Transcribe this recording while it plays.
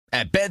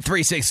At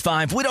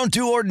Bet365, we don't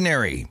do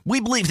ordinary. We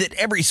believe that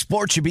every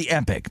sport should be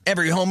epic.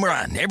 Every home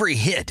run, every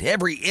hit,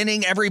 every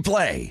inning, every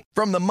play.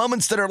 From the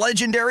moments that are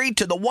legendary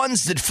to the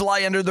ones that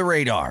fly under the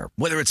radar.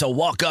 Whether it's a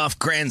walk-off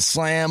grand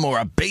slam or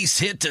a base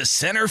hit to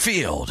center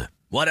field.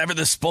 Whatever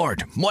the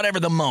sport, whatever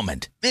the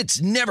moment.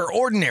 It's never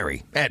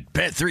ordinary at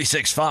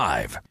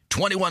Bet365.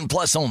 21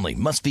 plus only.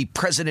 Must be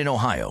present in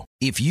Ohio.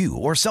 If you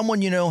or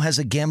someone you know has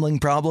a gambling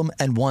problem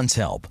and wants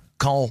help,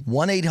 call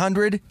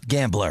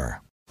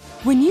 1-800-GAMBLER.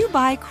 When you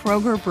buy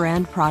Kroger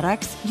brand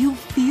products, you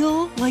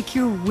feel like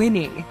you're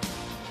winning.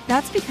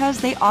 That's because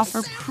they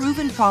offer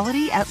proven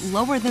quality at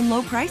lower than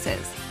low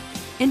prices.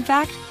 In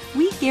fact,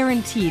 we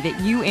guarantee that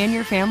you and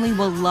your family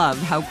will love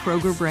how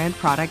Kroger brand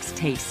products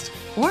taste,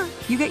 or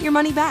you get your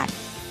money back.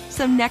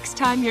 So next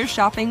time you're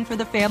shopping for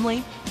the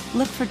family,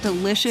 look for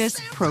delicious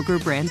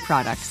Kroger brand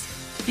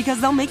products, because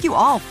they'll make you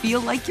all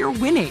feel like you're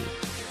winning.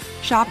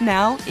 Shop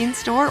now,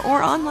 in-store,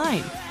 or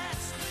online.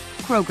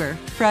 Kroger,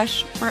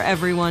 fresh for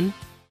everyone.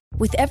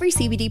 With every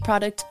CBD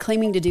product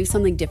claiming to do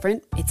something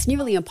different, it's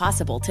nearly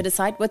impossible to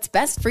decide what's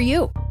best for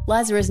you.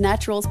 Lazarus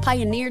Naturals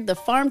pioneered the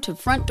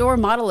farm-to-front-door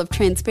model of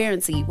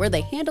transparency, where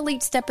they handle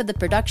each step of the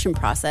production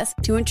process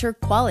to ensure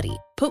quality,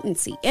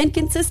 potency, and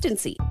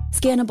consistency.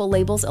 Scannable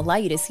labels allow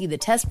you to see the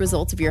test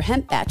results of your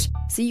hemp batch,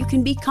 so you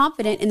can be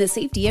confident in the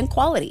safety and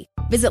quality.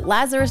 Visit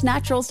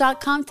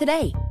LazarusNaturals.com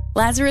today.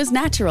 Lazarus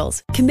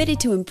Naturals, committed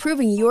to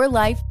improving your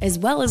life as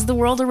well as the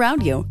world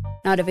around you.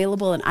 Not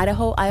available in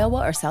Idaho,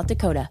 Iowa, or South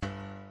Dakota.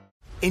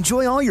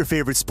 Enjoy all your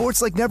favorite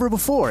sports like never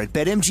before at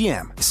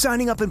BetMGM.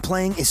 Signing up and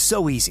playing is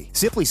so easy.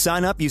 Simply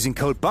sign up using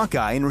code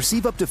Buckeye and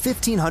receive up to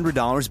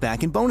 $1,500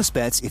 back in bonus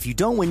bets if you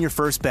don't win your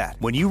first bet.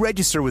 When you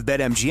register with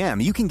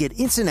BetMGM, you can get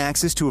instant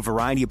access to a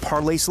variety of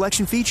parlay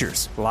selection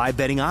features, live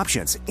betting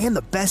options, and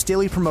the best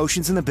daily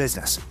promotions in the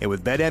business. And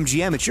with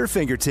BetMGM at your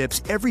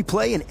fingertips, every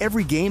play and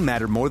every game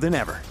matter more than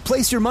ever.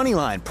 Place your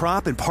moneyline,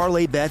 prop, and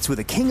parlay bets with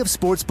the king of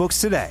sportsbooks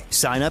today.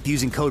 Sign up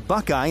using code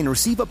Buckeye and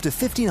receive up to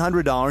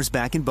 $1,500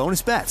 back in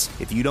bonus bets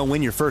if you don't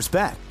win your first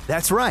bet.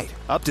 That's right,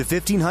 up to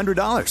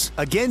 $1,500.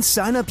 Again,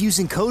 sign up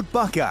using code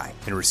Buckeye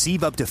and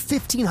receive up to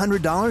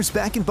 $1,500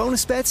 back in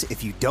bonus bets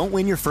if you don't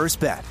win your first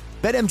bet.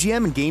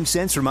 BetMGM and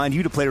GameSense remind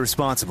you to play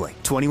responsibly.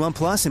 21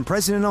 plus and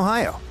present in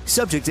Ohio.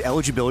 Subject to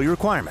eligibility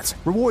requirements.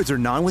 Rewards are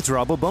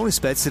non-withdrawable bonus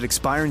bets that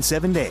expire in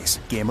 7 days.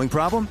 Gambling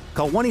problem?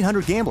 Call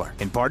 1-800-GAMBLER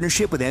in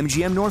partnership with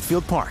MGM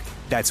Northfield Park.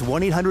 That's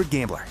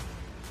 1-800-GAMBLER.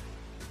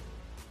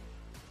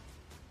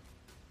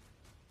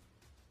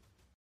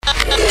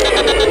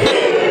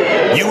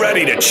 You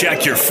ready to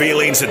check your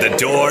feelings at the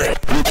door?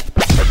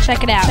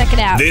 Check it out. Check it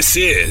out. This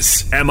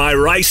is Am I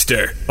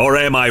Reister or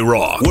Am I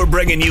Wrong? We're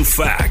bringing you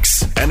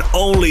facts and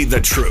only the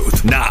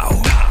truth. Now,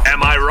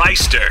 Am I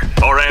Reister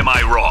or Am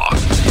I Wrong?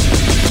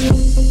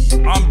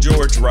 I'm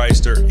George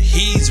Reister.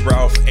 He's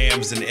Ralph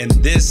Amsden, and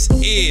this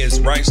is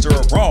Reister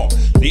or Wrong,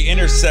 the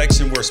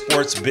intersection where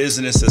sports,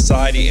 business,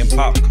 society, and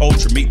pop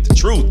culture meet the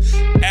truth.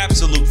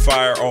 Absolute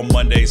fire on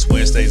Mondays,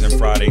 Wednesdays, and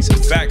Fridays.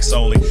 Facts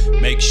only.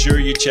 Make sure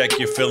you check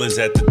your feelings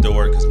at the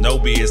door, because no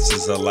BS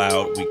is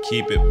allowed. We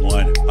keep it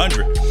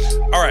 100.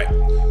 All right.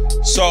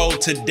 So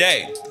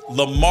today,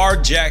 Lamar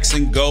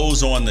Jackson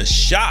goes on The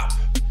Shop,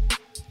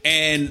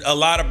 and a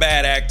lot of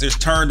bad actors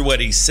turned what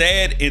he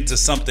said into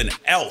something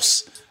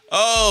else.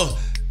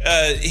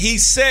 He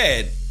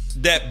said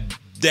that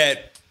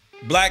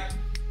black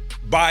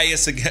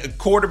bias,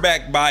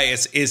 quarterback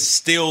bias, is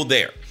still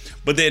there.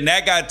 But then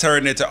that got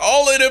turned into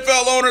all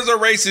NFL owners are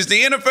racist.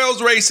 The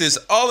NFL's racist.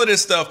 All of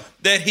this stuff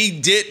that he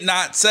did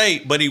not say,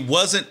 but he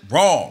wasn't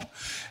wrong.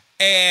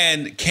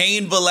 And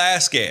Cain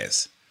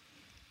Velasquez,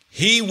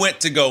 he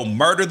went to go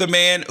murder the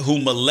man who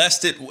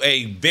molested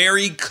a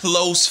very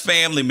close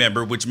family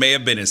member, which may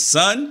have been his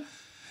son.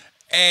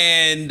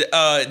 And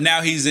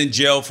now he's in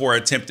jail for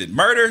attempted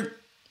murder.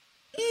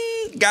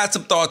 Got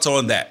some thoughts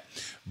on that.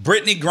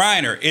 Brittany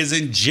Griner is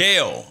in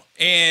jail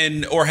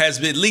or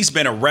has at least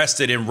been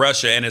arrested in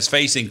Russia and is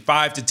facing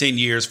 5 to 10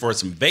 years for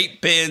some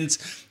vape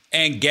pens,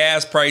 and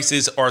gas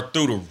prices are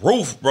through the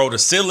roof, bro. The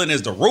ceiling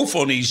is the roof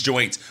on these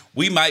joints.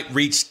 We might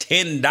reach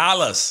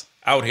 $10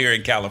 out here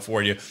in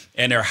California,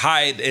 and they're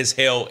high as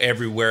hell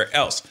everywhere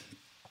else.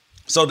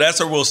 So that's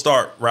where we'll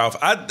start, Ralph.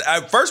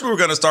 First, we were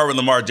going to start with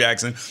Lamar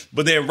Jackson,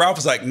 but then Ralph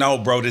was like, no,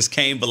 bro, this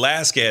Cain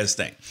Velasquez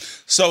thing.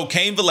 So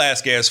Cain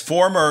Velasquez,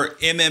 former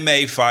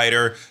MMA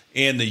fighter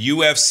in the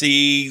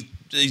UFC.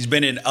 He's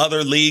been in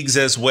other leagues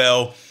as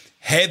well.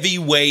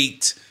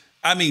 Heavyweight.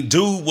 I mean,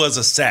 dude was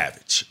a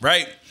savage,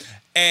 right?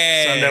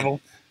 And Sun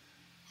Devil.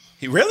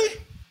 He really?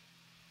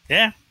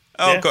 Yeah.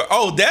 Oh, yeah.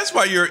 Oh, that's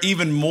why you're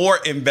even more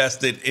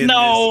invested in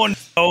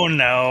this.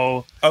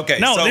 No. Okay.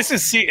 No, so, this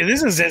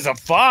is as a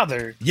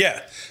father.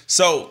 Yeah.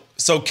 So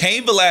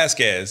Cain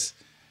Velasquez,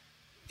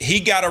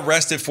 he got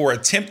arrested for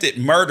attempted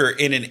murder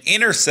in an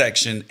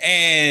intersection.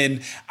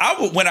 And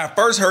when I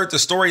first heard the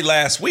story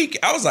last week,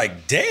 I was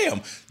like,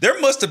 damn, there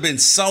must have been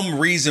some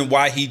reason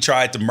why he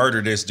tried to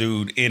murder this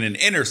dude in an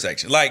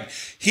intersection. Like,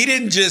 he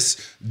didn't just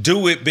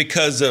do it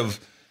because of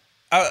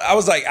I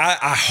was like,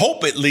 I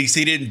hope at least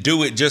he didn't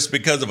do it just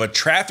because of a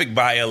traffic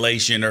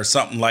violation or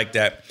something like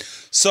that.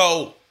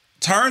 So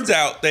turns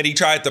out that he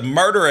tried to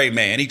murder a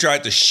man. He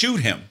tried to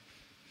shoot him.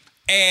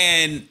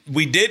 And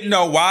we didn't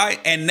know why.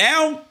 And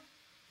now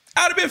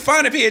I'd have been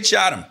fine if he had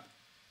shot him,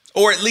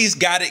 or at least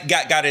got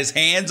his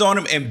hands on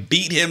him and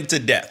beat him to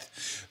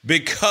death,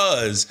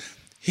 because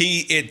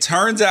it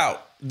turns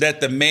out that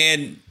the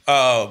man,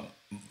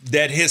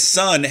 that his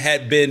son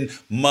had been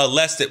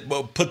molested,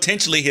 well,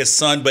 potentially his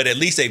son, but at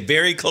least a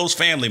very close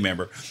family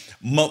member,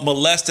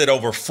 molested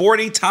over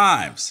 40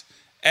 times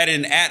at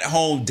an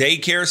at-home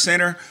daycare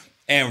center.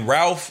 And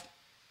Ralph,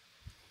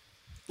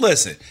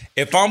 listen,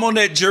 if I'm on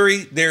that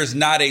jury, there's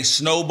not a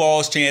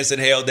snowball's chance in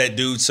hell that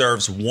dude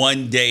serves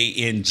 1 day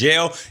in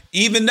jail,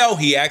 even though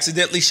he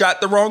accidentally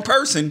shot the wrong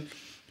person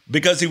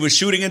because he was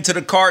shooting into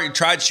the car. He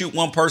tried to shoot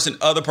one person,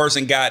 other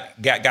person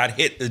got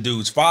hit, the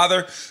dude's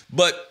father.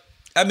 But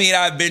I mean,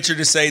 I venture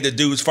to say the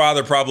dude's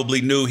father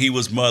probably knew he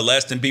was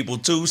molesting people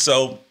too,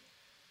 so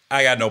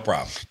I got no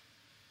problem.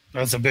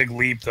 That's a big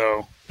leap,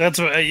 though. Here are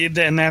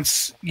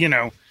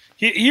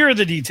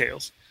the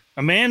details.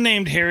 A man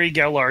named Harry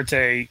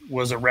Galarte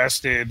was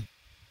arrested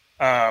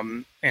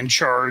and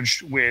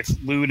charged with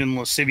lewd and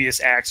lascivious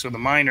acts with a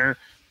minor,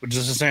 which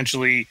is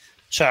essentially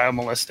child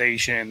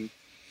molestation.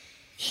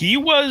 He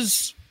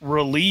was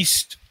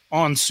released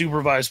on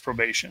supervised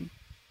probation.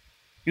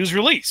 He was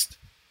released.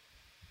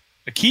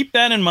 But keep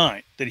that in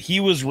mind, that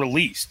he was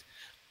released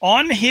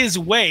on his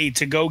way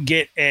to go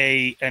get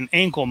an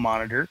ankle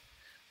monitor.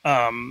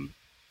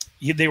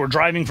 They were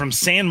driving from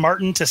San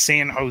Martin to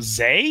San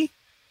Jose,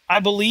 I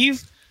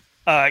believe.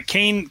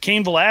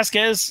 Cain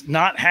Velasquez,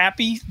 not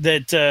happy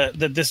that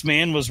this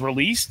man was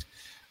released,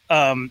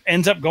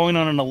 ends up going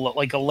on an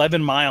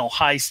 11-mile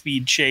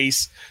high-speed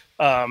chase.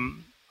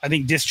 I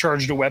think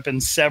discharged a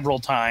weapon several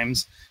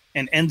times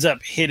and ends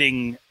up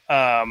hitting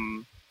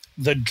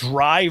the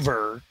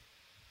driver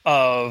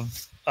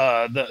of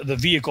the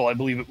vehicle. I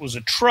believe it was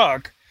a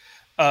truck.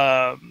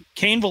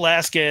 Cain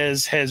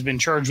Velasquez has been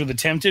charged with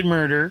attempted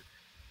murder,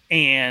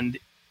 and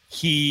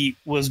he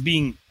was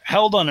being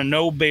held on a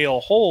no bail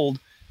hold.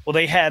 Well,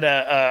 they had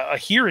a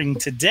hearing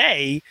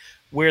today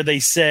where they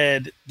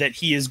said that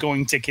he is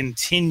going to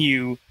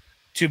continue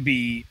to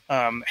be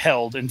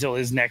held until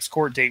his next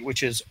court date,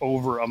 which is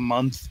over a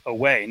month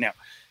away. Now,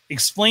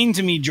 explain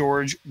to me,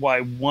 George, why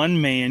one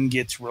man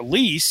gets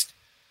released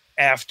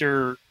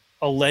after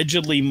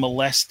allegedly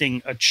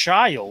molesting a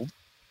child,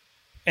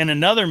 and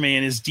another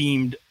man is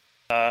deemed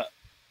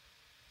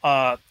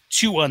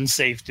too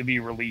unsafe to be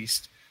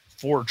released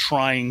for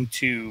trying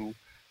to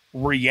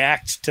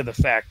react to the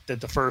fact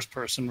that the first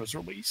person was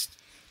released.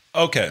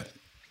 Okay.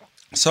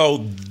 So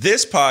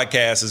this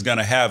podcast is going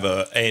to have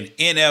an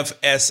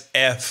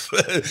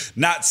NFSF,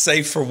 not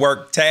safe for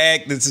work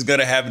tag. This is going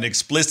to have an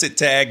explicit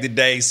tag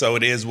today. So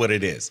it is what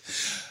it is.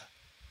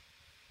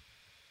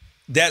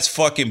 That's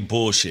fucking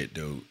bullshit,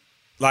 dude.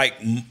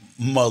 Like,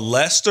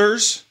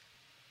 molesters,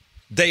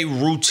 they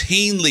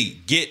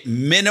routinely get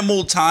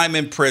minimal time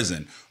in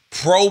prison,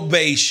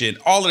 probation,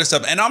 all of this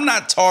stuff. And I'm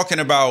not talking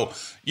about,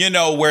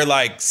 where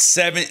like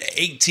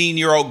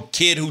 18-year-old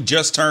kid who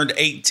just turned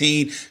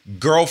 18,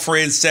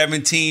 girlfriend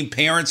 17,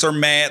 parents are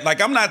mad. Like,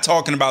 I'm not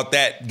talking about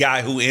that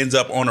guy who ends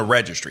up on a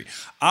registry.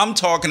 I'm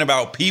talking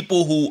about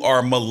people who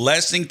are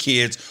molesting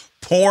kids.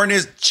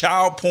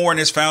 Child porn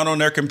is found on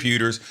their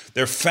computers.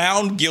 They're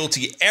found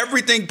guilty.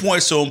 Everything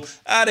points to them.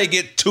 They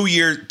get 2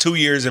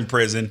 years in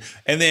prison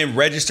and then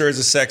register as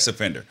a sex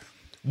offender.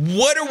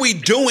 What are we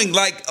doing?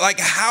 Like,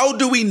 how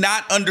do we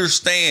not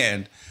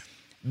understand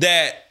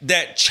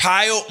that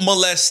child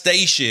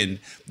molestation,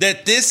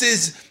 that this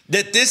is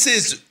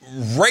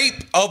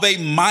rape of a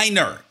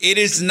minor? It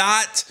is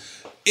not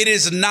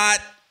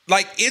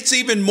like, it's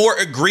even more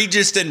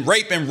egregious than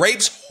rape, and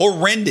rape's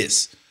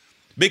horrendous.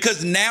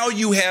 Because now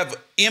you have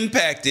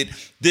impacted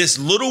this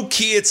little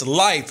kid's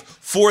life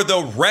for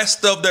the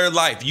rest of their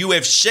life. You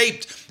have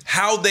shaped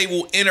how they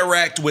will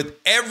interact with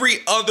every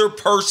other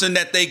person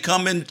that they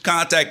come in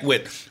contact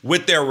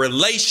with their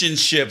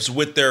relationships,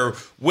 with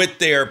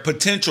their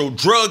potential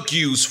drug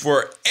use,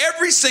 for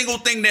every single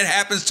thing that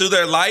happens to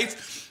their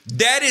life.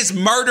 That is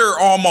murder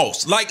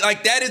almost. Like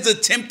that is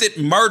attempted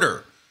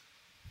murder.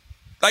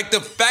 Like,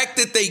 the fact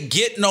that they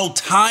get no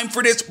time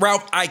for this,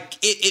 Ralph,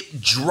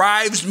 it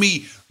drives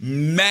me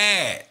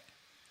mad.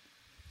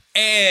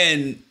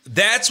 And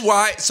that's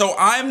why, so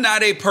I'm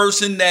not a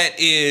person that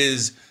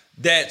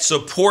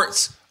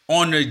supports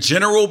on a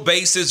general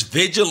basis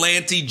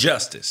vigilante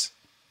justice.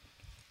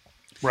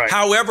 Right.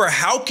 However,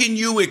 how can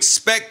you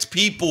expect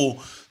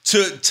people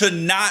to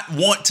not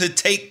want to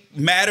take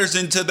matters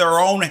into their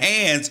own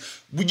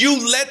hands?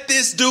 You let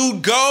this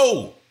dude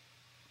go.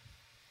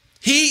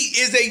 He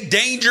is a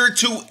danger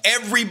to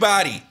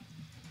everybody.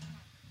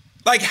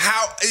 Like,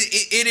 how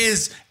it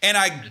is, and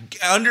I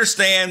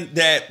understand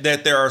that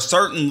there are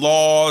certain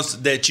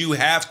laws that you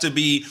have to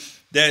be,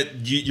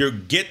 that you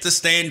get to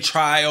stand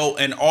trial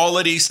and all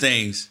of these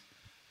things.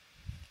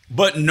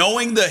 But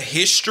knowing the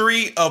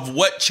history of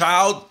what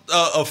child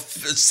of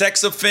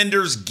sex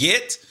offenders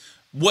get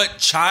what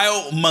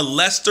child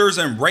molesters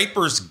and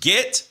rapers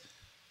get,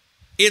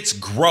 it's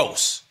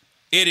gross.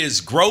 It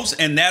is gross,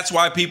 and that's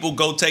why people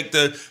go take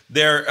their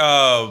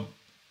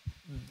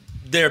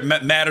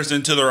matters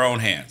into their own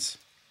hands.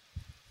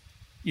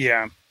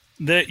 Yeah,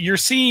 you're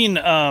seeing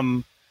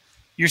a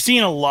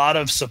lot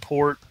of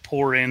support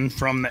pour in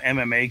from the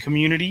MMA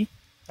community.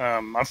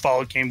 I've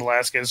followed Cain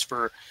Velasquez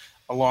for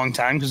a long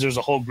time because there's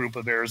a whole group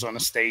of Arizona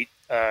State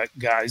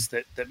guys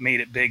that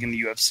made it big in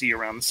the UFC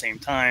around the same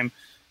time.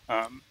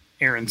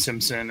 Aaron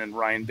Simpson and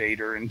Ryan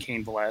Bader and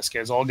Cain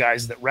Velasquez, all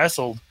guys that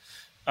wrestled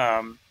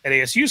at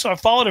ASU. So I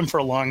followed him for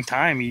a long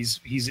time.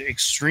 He's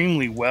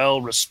extremely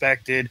well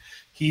respected.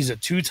 He's a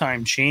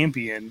 2-time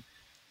champion.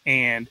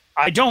 And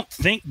I don't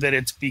think that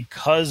it's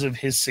because of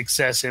his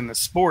success in the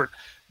sport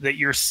that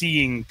you're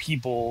seeing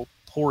people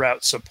pour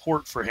out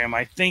support for him.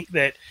 I think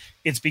that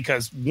it's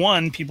because,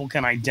 one, people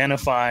can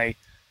identify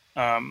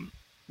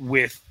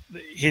with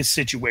his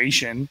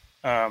situation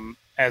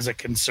as a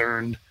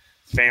concerned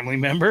family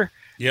member.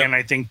 Yep. And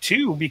I think,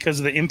 two, because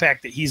of the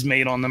impact that he's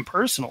made on them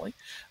personally.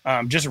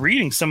 Just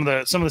reading some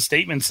of the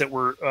statements that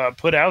were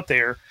put out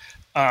there,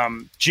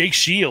 Jake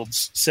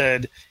Shields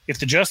said, if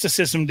the justice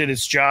system did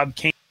its job,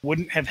 Cain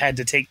wouldn't have had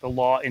to take the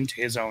law into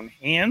his own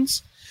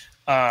hands.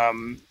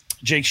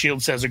 Jake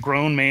Shields says a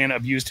grown man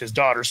abused his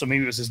daughter, so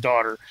maybe it was his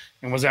daughter,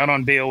 and was out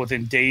on bail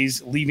within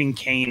days, leaving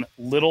Cain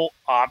little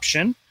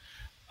option.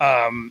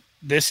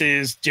 This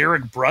is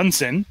Derek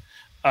Brunson,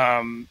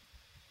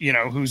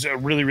 who's a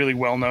really, really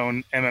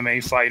well-known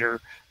MMA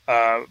fighter,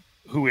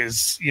 who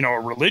is, a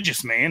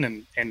religious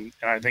man. And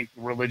I think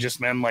religious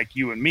men like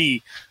you and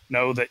me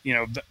know that,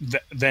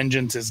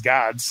 vengeance is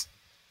God's.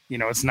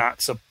 It's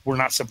not, we're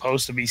not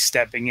supposed to be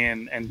stepping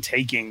in and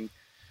taking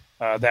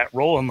that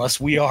role unless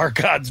we are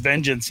God's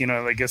vengeance.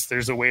 I guess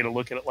there's a way to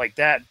look at it like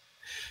that.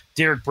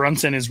 Derek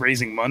Brunson is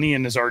raising money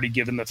and has already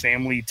given the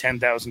family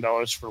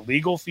 $10,000 for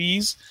legal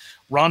fees.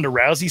 Ronda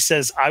Rousey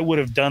says, I would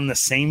have done the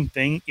same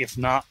thing, if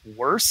not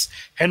worse.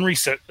 Henry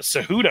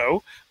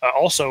Cejudo,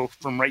 also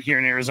from right here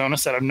in Arizona,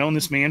 said, I've known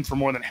this man for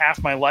more than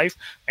half my life.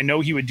 I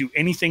know he would do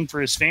anything for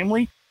his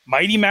family.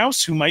 Mighty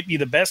Mouse, who might be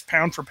the best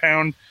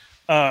pound-for-pound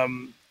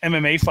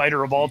MMA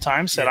fighter of all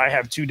time, said, I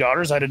have 2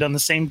 daughters. I'd have done the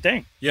same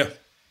thing. Yeah.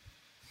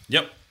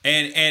 Yep.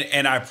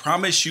 And I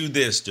promise you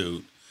this,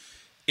 dude.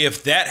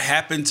 If that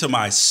happened to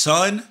my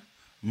son,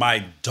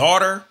 my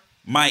daughter,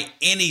 my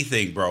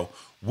anything, bro,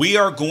 we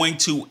are going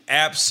to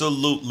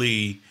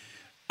absolutely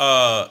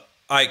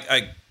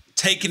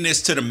taking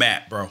this to the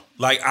mat, bro.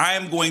 Like, I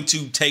am going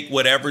to take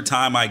whatever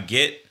time I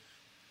get.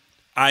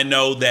 I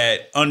know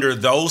that under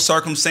those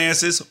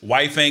circumstances,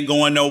 wife ain't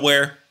going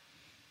nowhere.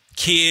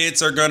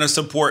 Kids are going to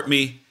support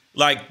me.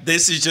 Like,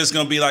 this is just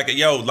going to be like,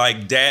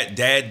 like dad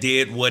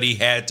did what he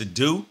had to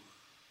do.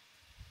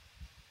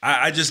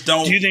 I just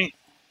don't.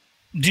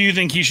 Do you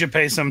think he should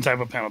pay some type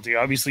of penalty?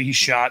 Obviously, he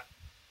shot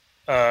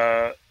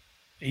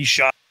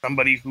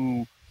somebody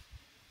who,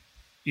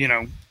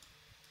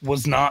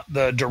 was not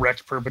the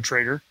direct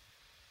perpetrator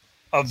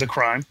of the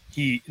crime.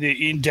 He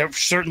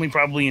certainly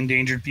probably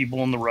endangered people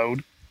on the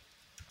road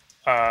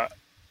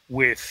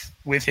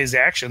with his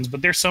actions.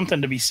 But there's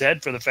something to be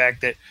said for the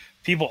fact that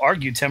people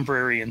argue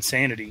temporary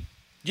insanity.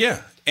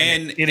 Yeah.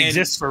 And it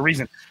exists for a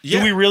reason. Yeah.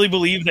 Do we really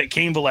believe that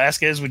Cain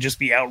Velasquez would just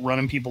be out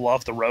running people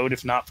off the road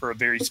if not for a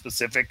very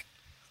specific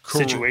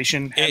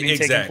situation having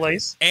taken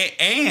place?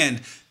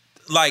 And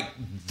like,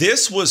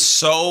 this was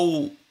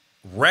so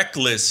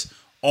reckless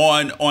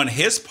on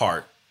his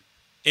part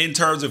in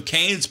terms of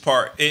Cain's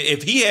part.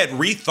 If he had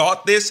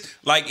rethought this,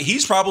 like,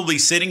 he's probably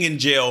sitting in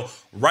jail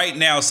right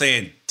now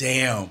saying,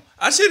 damn,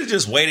 I should have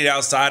just waited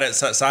outside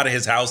of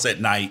his house at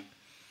night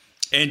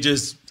and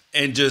just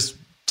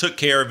took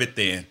care of it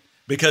then.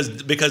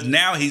 Because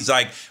now he's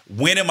like,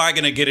 when am I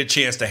going to get a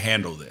chance to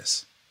handle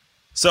this?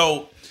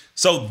 So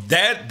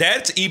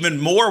that's even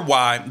more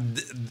why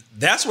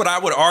that's what I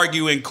would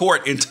argue in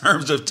court in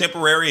terms of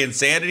temporary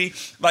insanity.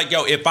 Like,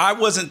 if I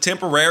wasn't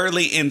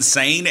temporarily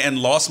insane and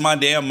lost my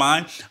damn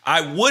mind,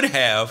 I would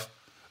have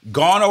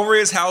gone over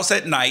his house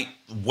at night,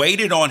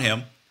 waited on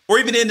him, or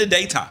even in the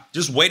daytime,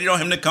 just waited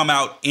on him to come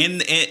out in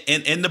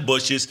the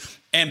bushes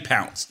and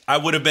pounced. I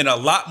would have been a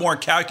lot more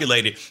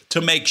calculated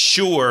to make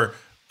sure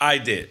I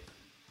did.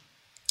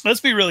 Let's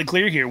be really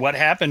clear here. What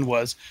happened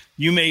was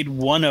you made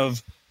one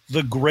of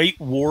the great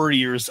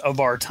warriors of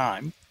our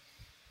time.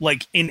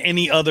 Like, in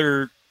any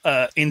other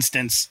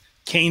instance,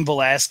 Cain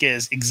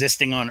Velasquez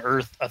existing on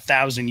Earth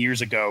 1,000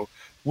 years ago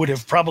would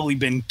have probably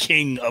been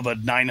king of a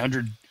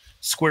 900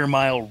 square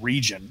mile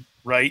region,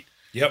 right?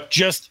 Yep.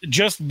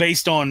 Just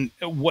based on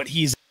what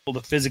he's able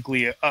to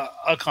physically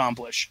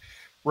accomplish,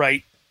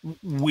 right?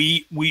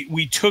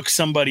 We took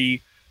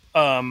somebody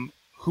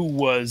who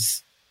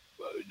was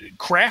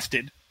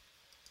crafted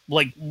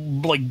like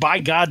by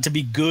God to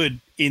be good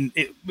in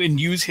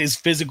use his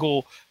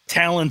physical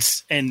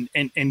talents and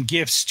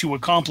gifts to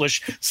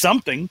accomplish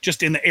something.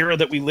 Just in the era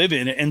that we live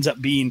in, it ends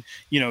up being,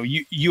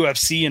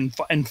 UFC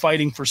and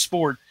fighting for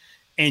sport,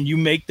 and you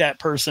make that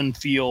person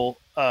feel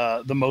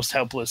the most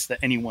helpless that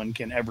anyone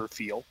can ever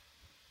feel.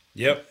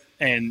 Yep.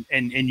 and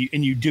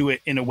you do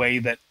it in a way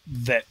that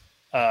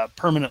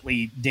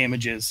permanently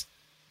damages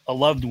a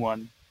loved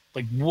one.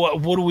 Like,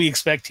 what do we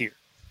expect here?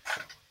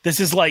 This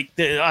is like,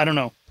 I don't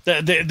know.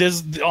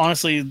 This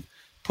honestly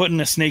putting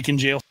a snake in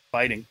jail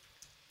fighting.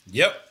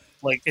 Yep.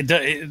 Like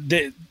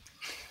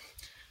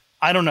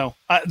I don't know.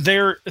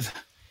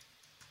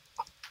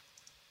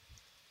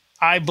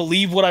 I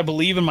believe what I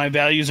believe, and my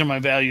values are my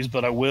values.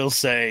 But I will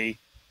say,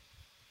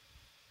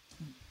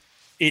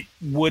 it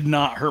would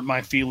not hurt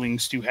my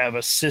feelings to have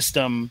a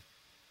system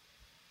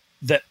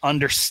that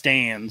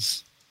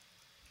understands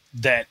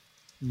that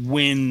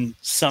when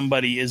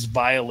somebody is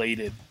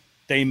violated,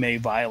 they may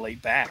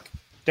violate back.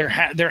 There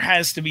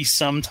has to be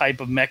some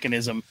type of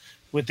mechanism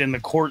within the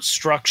court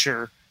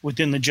structure,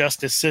 within the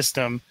justice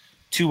system,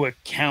 to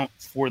account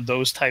for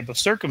those type of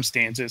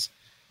circumstances,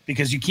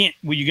 because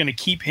you're going to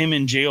keep him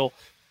in jail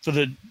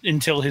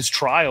until his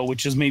trial,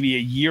 which is maybe a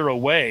year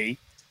away,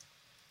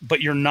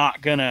 but you're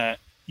not gonna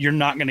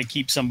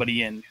keep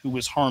somebody in who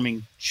was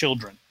harming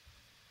children.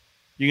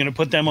 You're going to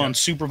put them on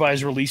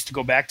supervised release to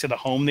go back to the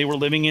home they were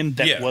living in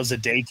that was a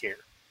daycare.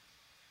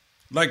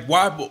 Like,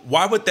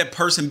 why would that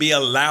person be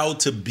allowed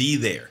to be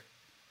there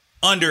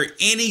under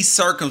any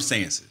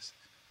circumstances?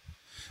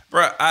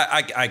 Bro,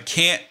 I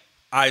can't.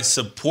 I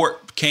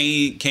support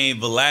Cain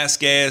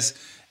Velasquez,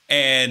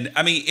 and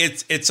I mean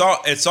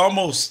it's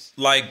almost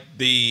like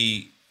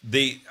the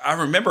I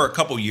remember a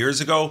couple years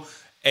ago,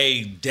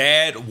 a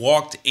dad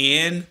walked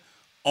in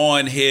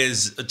on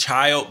his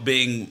child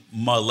being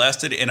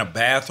molested in a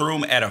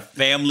bathroom at a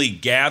family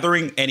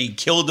gathering, and he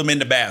killed him in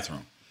the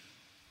bathroom.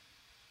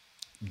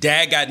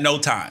 Dad got no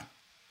time.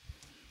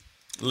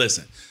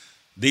 Listen,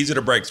 these are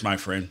the breaks, my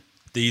friend.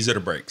 These are the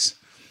breaks.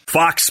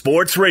 Fox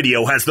Sports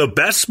Radio has the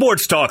best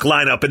sports talk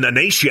lineup in the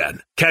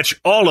nation. Catch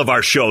all of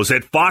our shows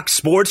at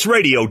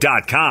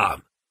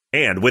foxsportsradio.com.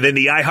 And within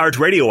the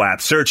iHeartRadio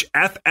app, search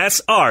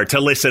FSR to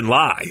listen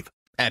live.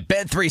 At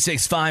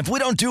Bet365, we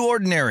don't do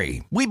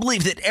ordinary. We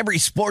believe that every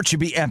sport should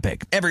be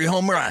epic. Every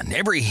home run,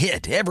 every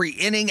hit, every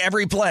inning,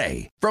 every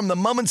play. From the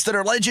moments that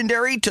are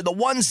legendary to the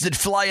ones that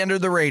fly under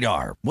the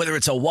radar. Whether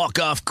it's a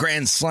walk-off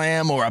grand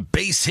slam or a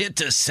base hit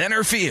to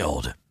center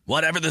field.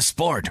 Whatever the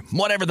sport,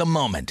 whatever the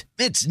moment.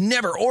 It's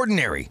never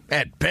ordinary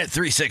at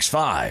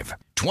Bet365.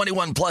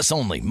 21 plus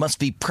only. Must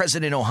be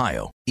present in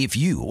Ohio. If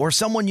you or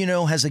someone you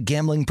know has a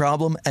gambling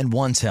problem and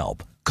wants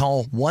help,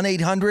 call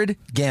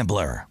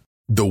 1-800-GAMBLER.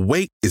 The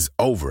wait is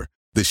over.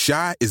 The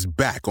Chi is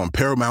back on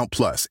Paramount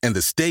Plus, and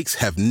the stakes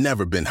have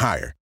never been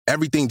higher.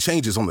 Everything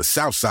changes on the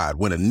South Side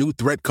when a new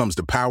threat comes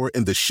to power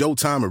in the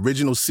Showtime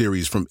original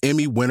series from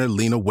Emmy winner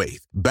Lena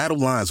Waithe. Battle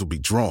lines will be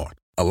drawn,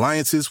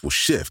 alliances will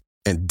shift,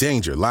 and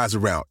danger lies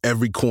around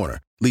every corner,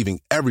 leaving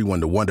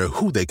everyone to wonder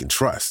who they can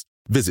trust.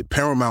 Visit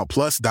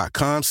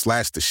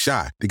ParamountPlus.com/The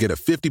Chi to get a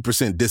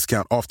 50%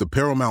 discount off the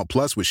Paramount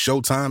Plus with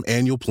Showtime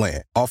annual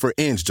plan. Offer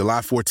ends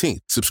July 14th.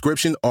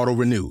 Subscription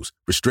auto-renews.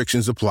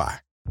 Restrictions apply.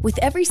 With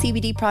every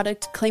CBD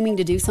product claiming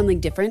to do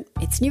something different,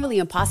 it's nearly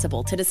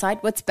impossible to decide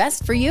what's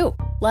best for you.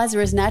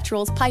 Lazarus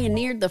Naturals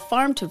pioneered the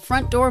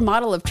farm-to-front-door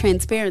model of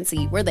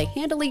transparency, where they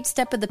handle each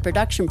step of the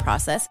production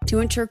process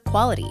to ensure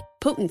quality,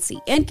 potency,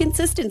 and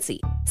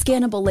consistency.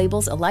 Scannable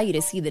labels allow you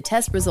to see the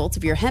test results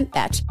of your hemp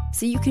batch,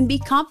 so you can be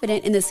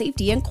confident in the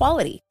safety and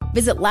quality.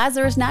 Visit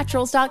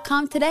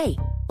LazarusNaturals.com today.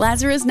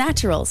 Lazarus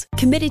Naturals,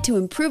 committed to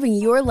improving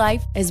your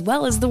life as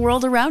well as the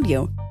world around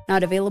you.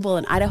 Not available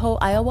in Idaho,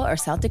 Iowa, or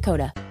South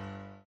Dakota.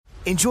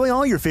 Enjoy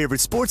all your favorite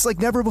sports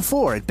like never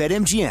before at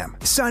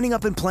BetMGM. Signing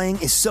up and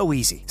playing is so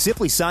easy.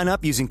 Simply sign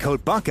up using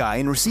code Buckeye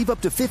and receive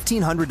up to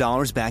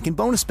 $1,500 back in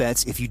bonus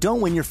bets if you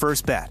don't win your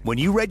first bet. When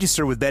you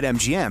register with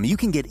BetMGM, you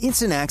can get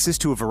instant access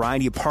to a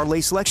variety of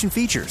parlay selection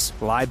features,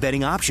 live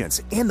betting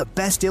options, and the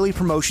best daily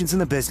promotions in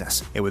the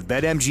business. And with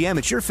BetMGM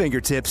at your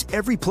fingertips,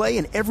 every play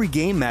and every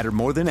game matter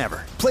more than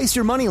ever. Place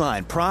your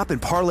moneyline, prop,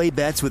 and parlay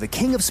bets with the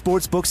king of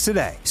sportsbooks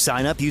today.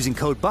 Sign up using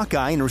code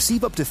Buckeye and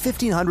receive up to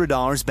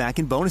 $1,500 back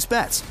in bonus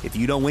bets if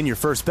you don't win your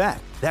first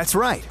bet. That's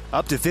right,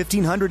 up to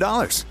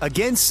 $1,500.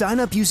 Again, sign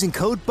up using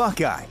code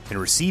Buckeye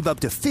and receive up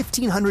to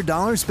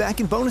 $1,500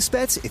 back in bonus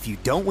bets if you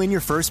don't win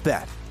your first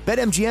bet.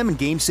 BetMGM and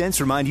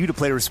GameSense remind you to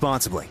play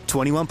responsibly.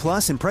 21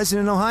 plus and present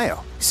in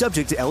Ohio.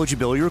 Subject to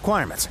eligibility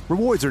requirements.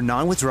 Rewards are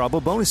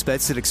non-withdrawable bonus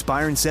bets that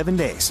expire in 7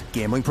 days.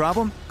 Gambling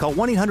problem? Call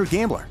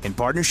 1-800-GAMBLER in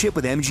partnership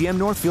with MGM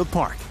Northfield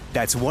Park.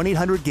 That's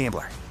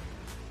 1-800-GAMBLER.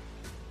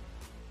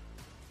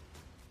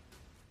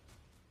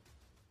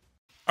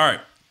 All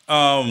right.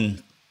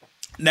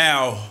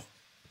 Now,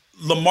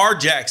 Lamar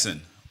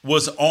Jackson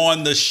was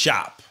on The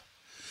Shop,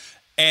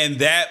 and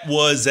that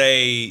was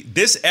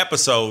this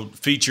episode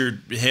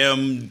featured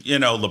him,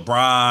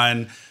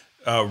 LeBron,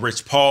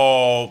 Rich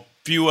Paul,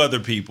 few other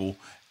people.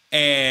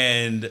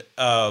 And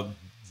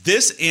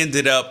this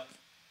ended up,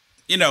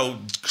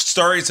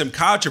 stirring some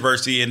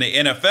controversy in the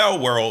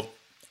NFL world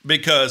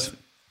because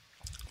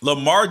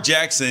Lamar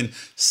Jackson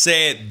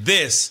said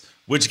this,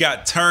 which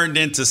got turned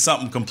into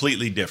something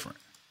completely different.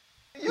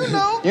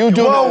 You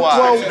do know why.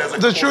 Well,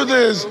 the truth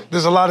is,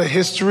 there's a lot of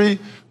history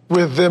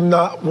with them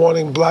not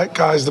wanting black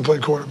guys to play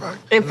quarterback.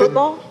 In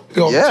football?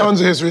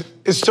 Tons of history.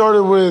 It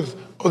started with,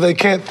 they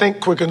can't think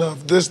quick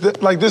enough. This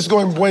is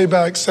going way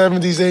back,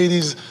 70s,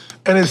 80s,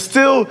 and it's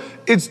dying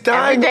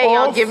Every day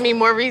off. y'all give me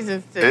more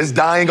reasons to. It's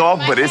dying off,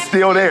 but it's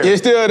still there.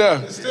 It's still there.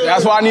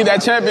 That's why I need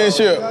that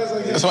championship.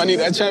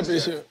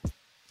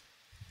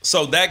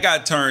 So that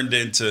got turned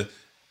into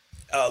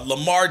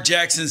Lamar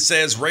Jackson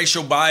says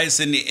racial bias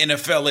in the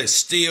NFL is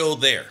still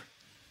there.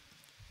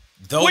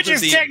 Which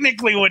is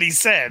technically what he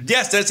said.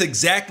 Yes, that's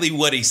exactly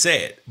what he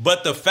said.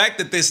 But the fact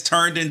that this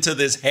turned into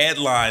this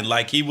headline,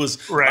 like he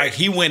was, like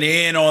he went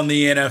in on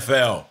the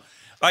NFL,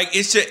 like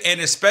it's just, and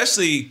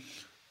especially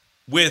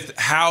with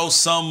how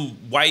some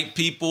white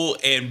people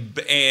and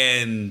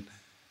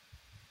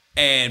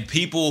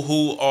people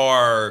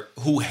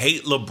who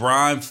hate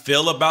LeBron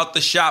feel about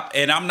the shop.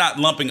 And I'm not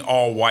lumping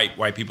all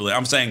white people in.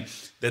 I'm saying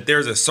that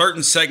there's a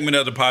certain segment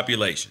of the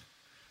population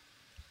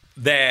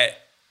that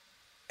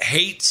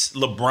hates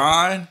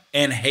LeBron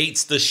and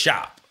hates the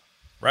shop,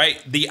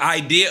 right? The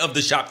idea of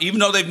the shop, even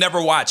though they've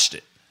never watched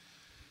it.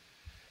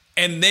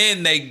 And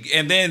then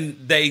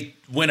they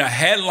when a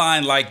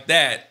headline like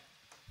that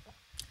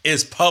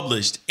is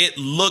published, it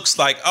looks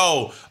like,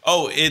 there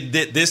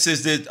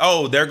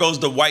goes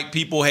the white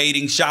people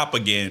hating shop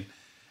again.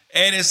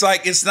 And it's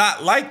like, it's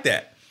not like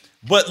that.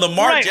 But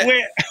Lamar like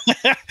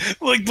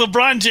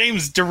LeBron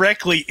James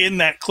directly in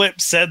that clip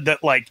said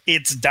that like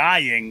it's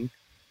dying,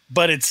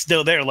 but it's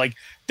still there. Like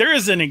there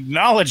is an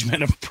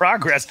acknowledgement of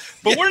progress,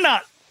 but we're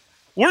not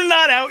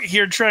out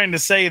here trying to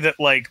say that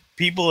like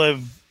people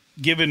have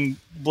given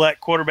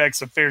black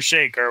quarterbacks a fair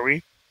shake, are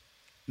we?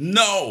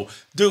 No,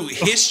 dude,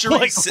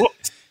 history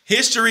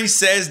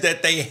says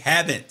that they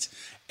haven't.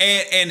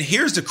 And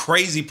here's the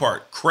crazy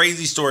part,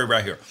 crazy story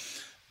right here.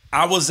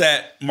 I was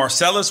at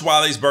Marcellus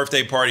Wiley's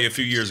birthday party a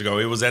few years ago.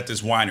 It was at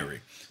this winery.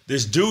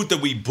 This dude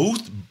that we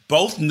both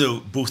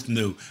knew.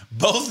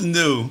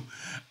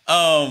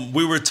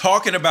 We were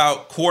talking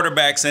about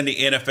quarterbacks in the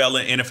NFL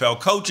and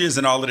NFL coaches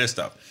and all of this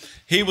stuff.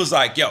 He was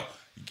like,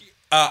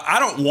 I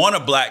don't want a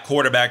black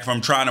quarterback if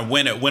I'm trying to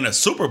win a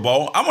Super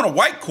Bowl. I want a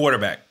white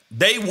quarterback.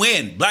 They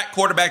win. Black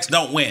quarterbacks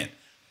don't win.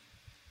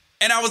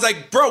 And I was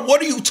like, bro, what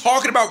are you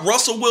talking about?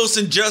 Russell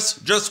Wilson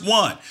just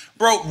won.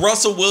 Bro,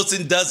 Russell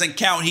Wilson doesn't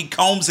count. He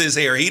combs his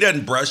hair. He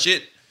doesn't brush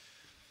it.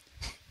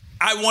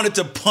 I wanted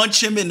to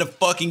punch him in the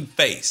fucking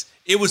face.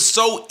 It was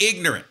so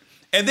ignorant.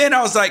 And then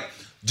I was like,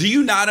 do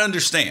you not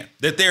understand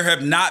that there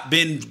have not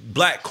been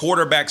black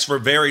quarterbacks for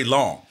very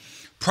long?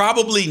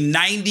 Probably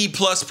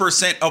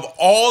 90+% of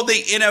all the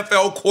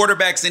NFL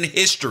quarterbacks in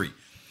history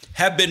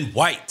have been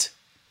white.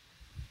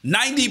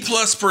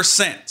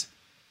 90+%.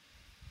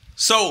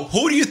 So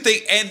who do you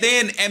think?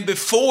 And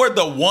before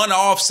the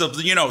one-offs of,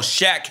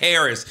 Shaq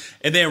Harris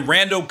and then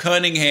Randall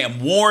Cunningham,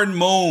 Warren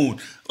Moon,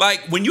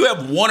 like when you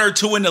have one or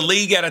two in the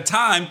league at a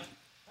time,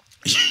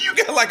 you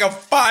got like a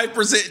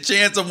 5%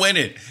 chance of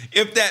winning.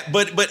 If that,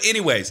 but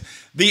anyways,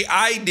 the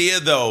idea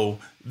though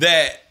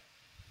that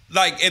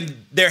and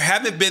there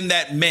haven't been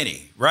that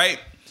many, right?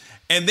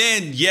 And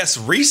then yes,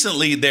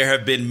 recently there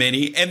have been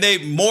many, and they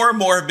more and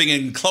more have been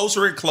getting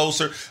closer and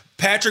closer.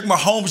 Patrick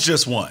Mahomes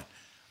just won.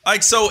 And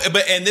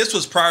this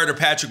was prior to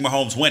Patrick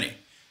Mahomes winning.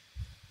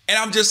 And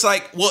I'm just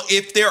like, well,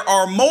 if there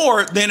are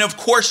more, then of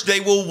course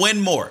they will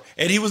win more.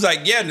 And he was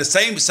like, yeah, and the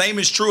same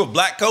is true of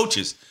black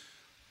coaches.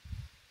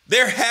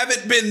 There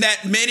haven't been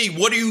that many.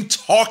 What are you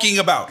talking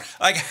about?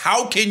 Like,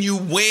 how can you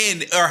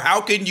win, or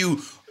how can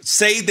you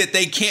say that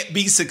they can't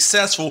be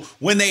successful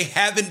when they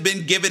haven't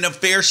been given a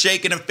fair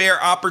shake and a fair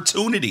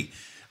opportunity?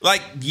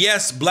 Like,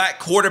 yes,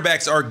 black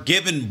quarterbacks are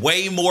given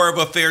way more of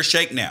a fair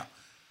shake now.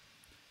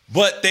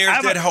 But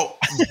there's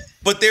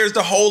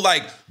the whole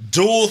like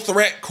dual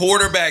threat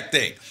quarterback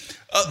thing.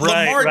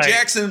 Lamar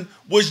Jackson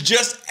was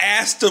just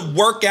asked to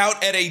work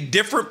out at a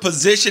different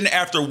position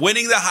after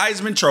winning the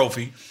Heisman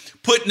Trophy,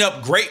 putting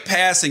up great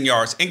passing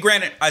yards. And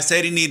granted, I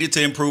said he needed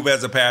to improve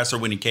as a passer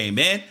when he came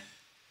in.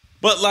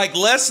 But like,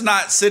 let's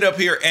not sit up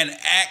here and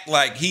act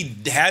like he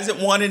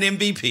hasn't won an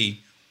MVP,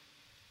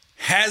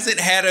 hasn't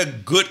had a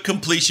good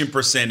completion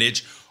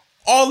percentage.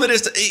 All of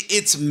this,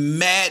 it's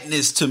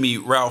madness to me,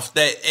 Ralph.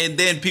 And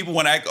then people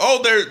want to act,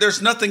 there's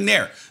nothing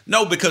there.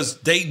 No, because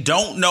they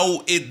don't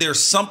know it.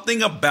 There's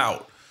something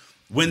about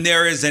when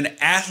there is an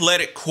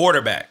athletic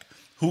quarterback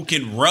who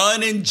can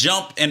run and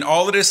jump and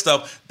all of this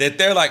stuff that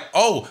they're like,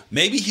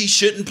 maybe he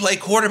shouldn't play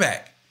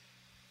quarterback.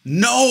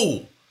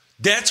 No,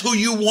 that's who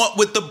you want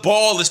with the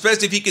ball,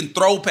 especially if he can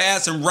throw,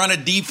 pass, and run a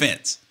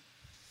defense.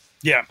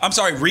 Yeah. I'm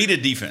sorry, read a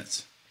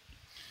defense.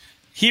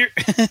 Here,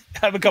 I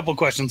have a couple of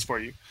questions for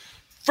you.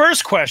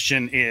 First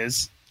question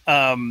is,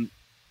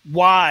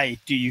 why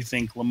do you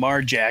think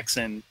Lamar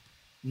Jackson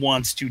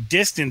wants to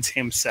distance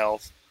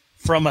himself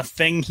from a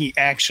thing he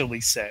actually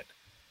said?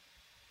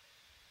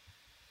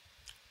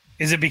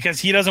 Is it because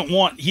he doesn't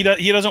want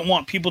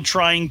people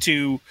trying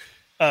to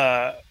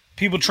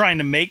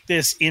make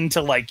this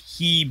into like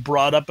he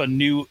brought up a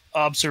new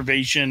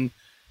observation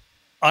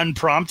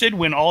unprompted,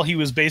 when all he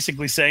was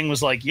basically saying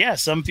was like, yeah,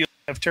 some fields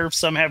have turf,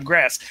 some have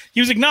grass. He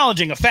was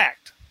acknowledging a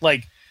fact,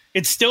 like,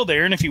 it's still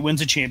there, and if he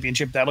wins a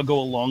championship, that'll go a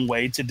long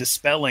way to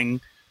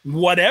dispelling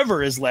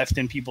whatever is left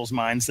in people's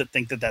minds that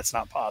think that that's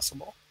not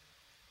possible.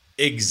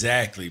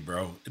 Exactly,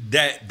 bro.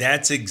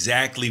 That's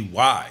exactly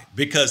why.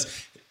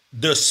 Because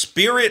the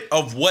spirit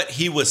of what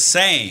he was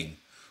saying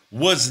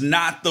was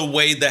not the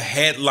way the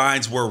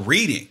headlines were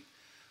reading.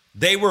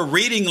 They were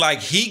reading like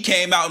he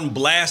came out and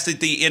blasted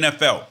the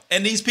NFL.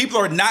 And these people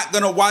are not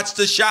going to watch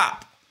the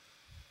shop.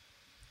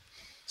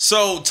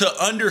 So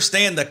to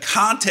understand the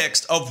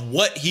context of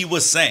what he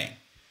was saying,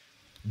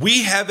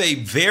 we have a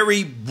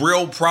very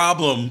real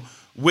problem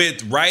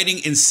with writing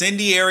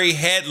incendiary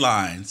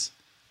headlines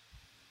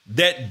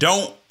that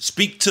don't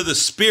speak to the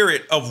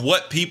spirit of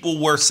what people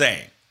were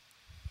saying.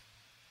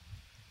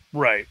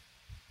 Right.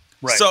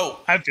 So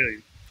I feel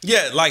you.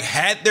 Yeah, like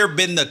had there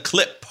been the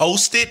clip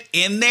posted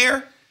in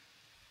there,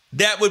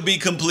 that would be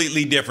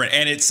completely different.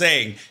 And it's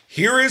saying,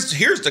 here's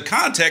the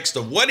context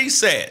of what he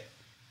said.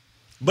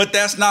 But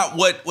that's not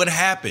what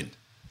happened.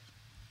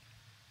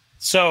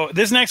 So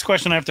this next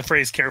question I have to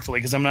phrase carefully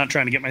because I'm not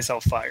trying to get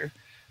myself fired.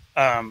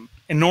 And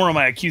nor am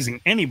I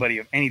accusing anybody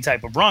of any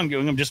type of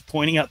wrongdoing. I'm just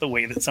pointing out the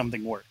way that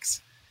something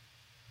works.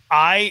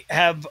 I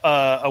have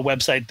a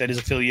website that is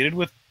affiliated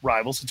with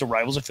Rivals. It's a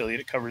Rivals affiliate.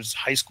 It covers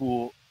high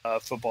school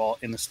football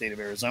in the state of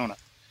Arizona.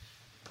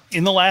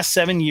 In the last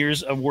 7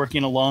 years of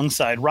working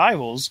alongside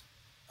Rivals,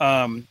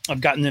 I've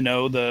gotten to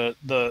know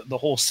the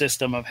whole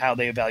system of how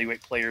they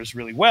evaluate players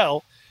really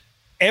well.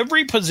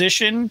 Every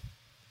position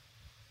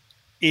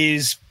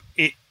is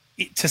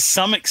to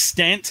some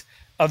extent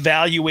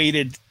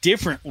evaluated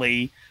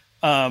differently.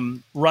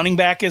 Running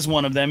back is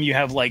one of them. You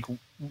have like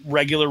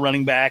regular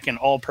running back and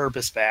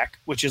all-purpose back,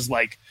 which is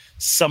like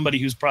somebody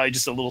who's probably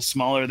just a little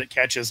smaller that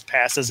catches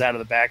passes out of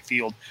the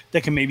backfield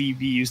that can maybe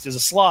be used as a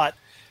slot.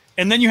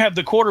 And then you have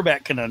the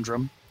quarterback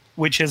conundrum,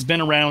 which has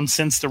been around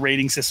since the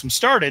rating system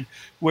started,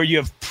 where you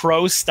have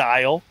pro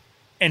style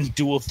and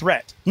dual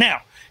threat.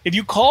 Now, if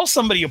you call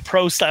somebody a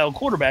pro style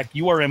quarterback,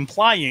 you are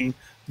implying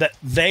that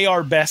they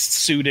are best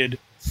suited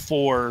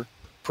for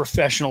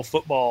professional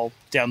football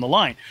down the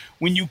line.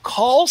 When you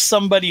call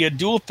somebody a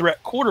dual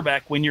threat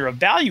quarterback when you're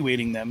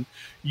evaluating them,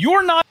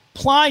 you're not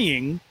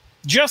implying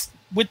just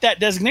with that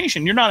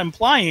designation, you're not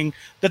implying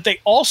that they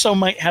also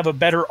might have a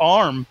better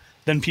arm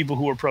than people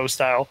who are pro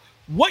style.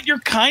 What you're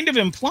kind of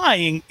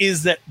implying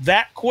is that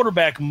that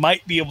quarterback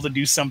might be able to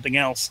do something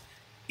else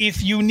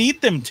if you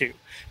need them to.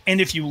 And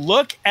if you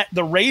look at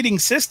the rating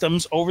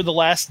systems over the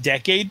last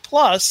decade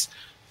plus,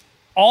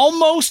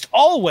 almost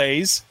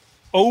always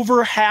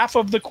over half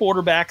of the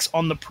quarterbacks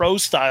on the pro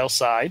style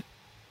side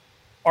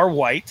are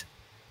white,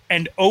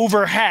 and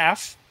over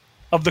half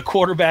of the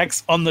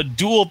quarterbacks on the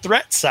dual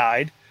threat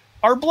side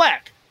are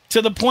black,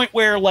 to the point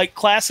where, like,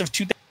 class of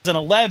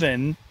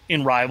 2011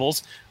 in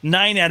Rivals,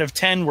 9 out of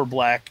 10 were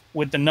black,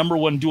 with the number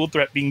one dual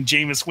threat being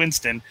Jameis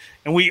Winston.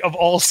 And we have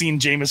all seen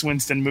Jameis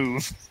Winston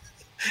move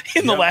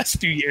in the last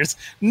few years.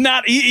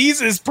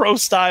 He's as pro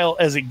style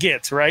as it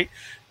gets, right?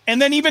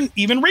 And then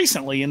even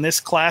recently in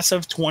this class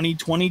of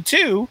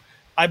 2022,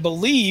 I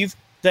believe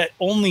that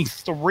only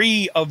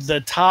 3 of the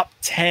top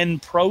 10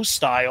 pro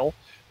style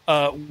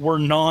were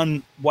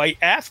non-white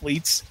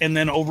athletes. And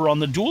then over on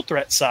the dual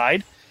threat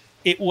side,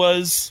 it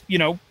was,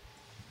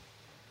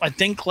 I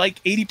think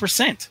like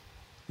 80%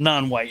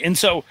 non-white. And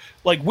so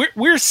like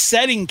we're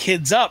setting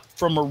kids up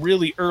from a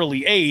really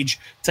early age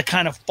to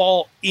kind of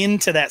fall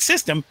into that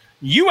system.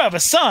 You have a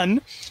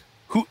son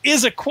who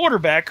is a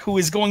quarterback who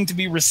is going to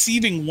be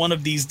receiving one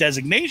of these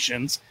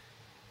designations.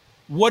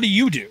 What do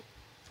you do?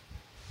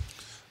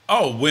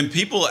 Oh, when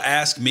people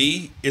ask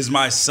me, is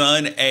my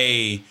son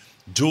a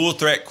dual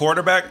threat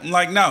quarterback? I'm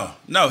like, no,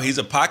 he's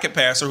a pocket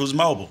passer who's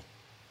mobile.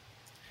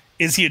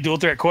 Is he a dual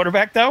threat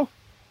quarterback though?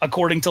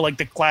 According to like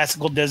the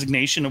classical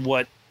designation of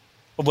what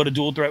a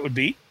dual threat would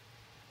be?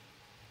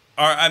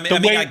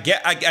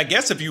 I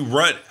guess if you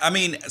run,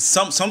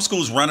 some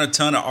schools run a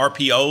ton of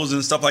RPOs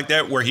and stuff like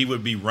that where he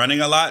would be running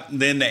a lot.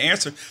 Then the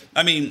answer,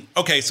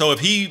 okay, so if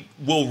he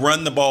will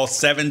run the ball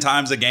 7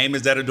 times a game,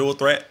 is that a dual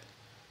threat?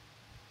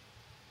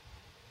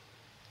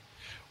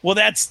 Well,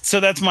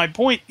 that's my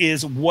point,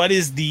 is what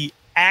is the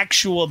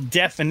actual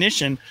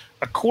definition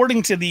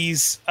according to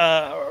these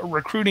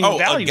recruiting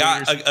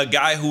evaluators? A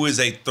guy who is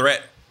a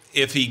threat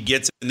if he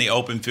gets in the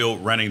open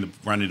field running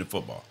the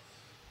football.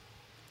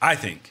 I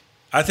think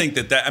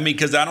that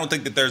because I don't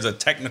think that there's a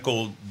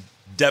technical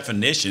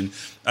definition.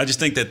 I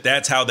just think that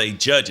that's how they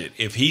judge it.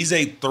 If he's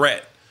a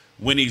threat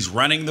when he's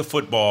running the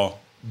football,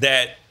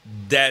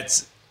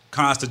 that's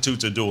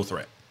constitutes a dual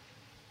threat.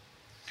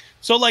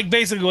 So, like,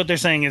 basically what they're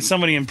saying is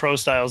somebody in pro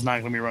style is not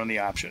going to be running the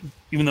option,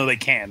 even though they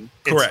can.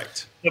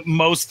 Correct.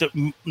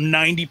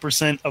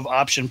 90% of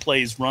option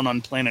plays run on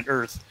planet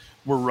Earth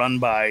were run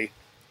by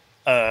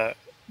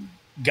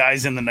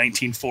guys in the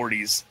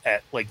 1940s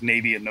at, like,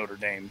 Navy and Notre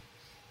Dame,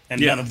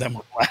 and none of them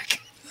were black.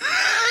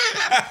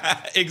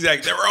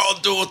 Exactly. They were all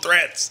dual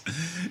threats.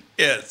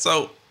 Yeah,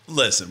 so,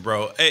 listen,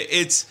 bro.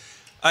 It's,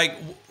 like,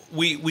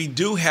 we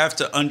do have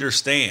to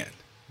understand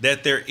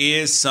that there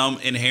is some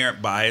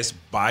inherent bias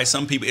by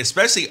some people,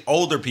 especially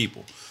older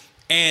people.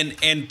 And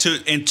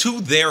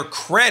to their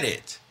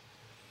credit,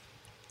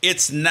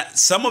 it's not,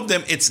 some of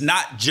them, it's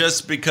not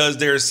just because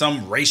there's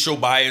some racial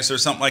bias or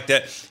something like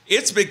that.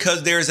 It's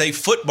because there's a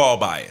football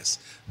bias.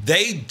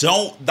 They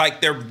don't,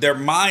 like, their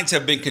minds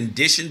have been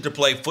conditioned to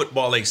play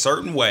football a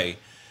certain way.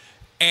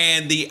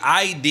 And the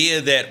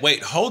idea that,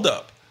 wait, hold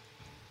up.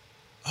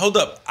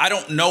 I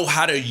don't know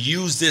how to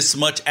use this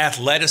much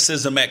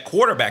athleticism at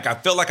quarterback. I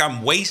feel like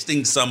I'm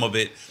wasting some of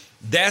it.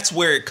 That's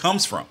where it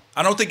comes from.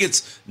 I don't think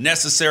it's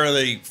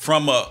necessarily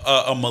from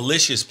a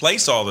malicious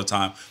place all the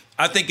time.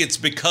 I think it's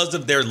because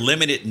of their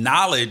limited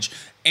knowledge,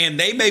 and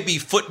they may be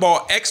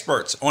football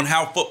experts on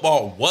how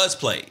football was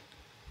played.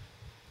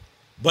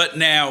 But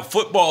now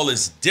football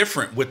is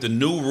different with the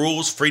new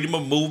rules, freedom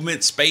of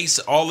movement, space,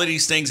 all of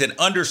these things, and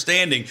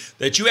understanding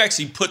that you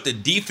actually put the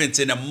defense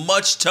in a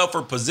much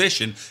tougher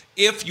position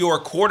if your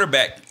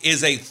quarterback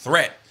is a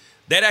threat.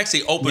 That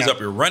actually opens up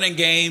your running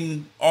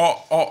game,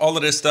 all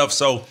of this stuff.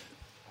 So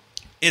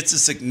it's a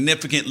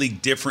significantly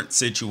different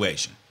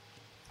situation.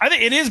 I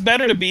think it is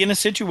better to be in a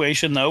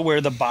situation, though,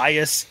 where the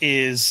bias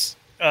is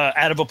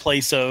out of a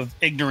place of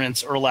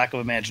ignorance or lack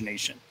of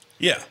imagination.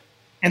 Yeah.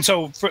 And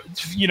so,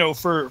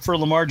 for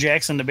Lamar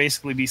Jackson to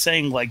basically be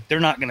saying, like, they're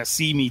not going to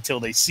see me till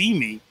they see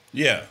me.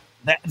 Yeah.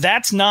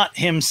 That's not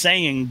him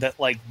saying that,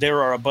 like,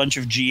 there are a bunch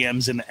of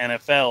GMs in the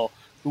NFL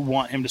who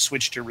want him to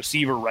switch to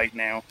receiver right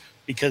now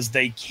because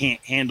they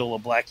can't handle a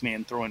black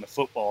man throwing the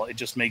football. It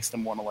just makes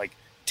them want to, like,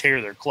 tear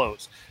their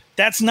clothes.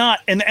 That's not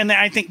 – and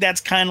I think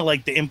that's kind of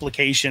like the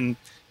implication.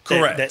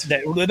 Correct.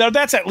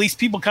 That's at least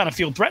people kind of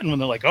feel threatened when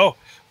they're like, oh,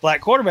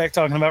 black quarterback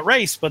talking about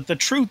race. But the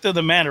truth of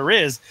the matter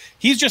is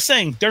he's just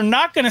saying they're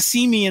not going to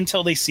see me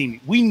until they see me.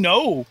 We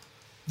know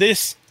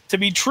this to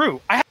be true.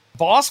 I had a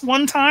boss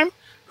one time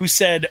who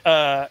said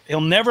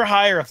he'll never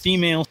hire a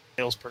female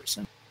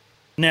salesperson.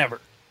 Never.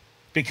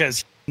 Because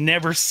he's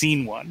never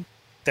seen one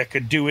that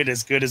could do it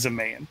as good as a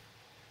man.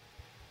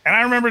 And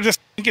I remember just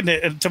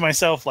thinking to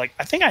myself, like,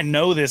 I think I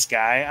know this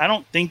guy. I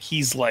don't think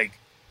he's, like,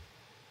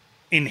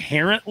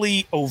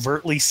 inherently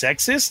overtly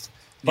sexist,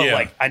 but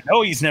like, I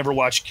know he's never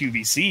watched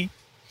QVC,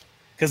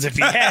 because if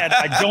he had,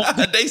 I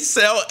don't. They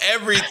sell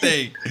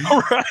everything.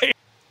 Right.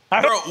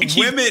 I don't think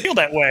women feel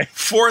that way.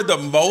 For the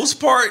most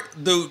part,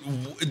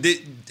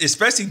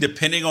 especially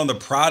depending on the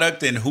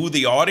product and who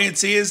the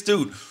audience is,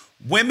 dude,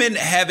 women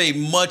have a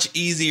much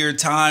easier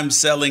time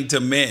selling to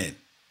men.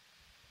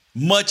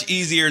 Much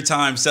easier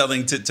time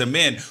selling to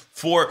men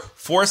for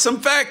some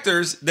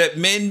factors that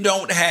men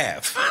don't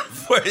have.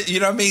 You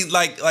know what I mean?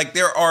 Like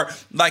there are,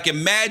 like,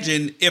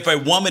 imagine if a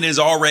woman is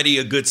already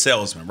a good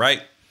salesman,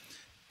 right?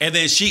 And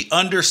then she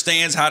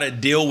understands how to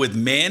deal with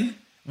men.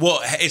 Well,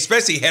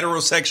 especially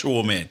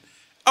heterosexual men.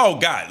 Oh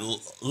God,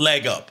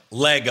 leg up.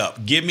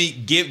 Give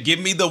me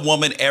the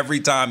woman every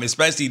time,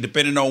 especially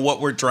depending on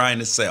what we're trying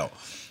to sell.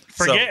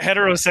 Forget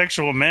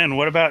heterosexual men.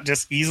 What about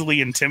just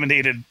easily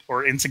intimidated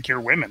or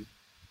insecure women?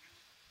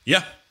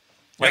 Yeah.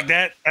 Like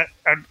that,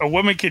 a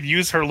woman could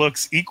use her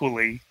looks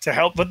equally to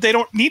help, but they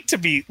don't need to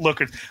be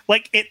lookers.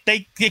 Like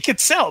it could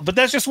sell, but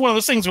that's just one of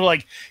those things where,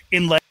 like,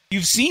 unless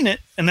you've seen it,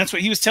 and that's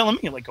what he was telling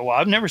me. Like, well,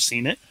 I've never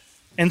seen it,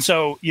 and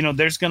so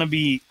there's going to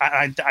be.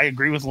 I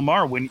agree with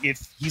Lamar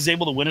if he's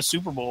able to win a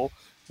Super Bowl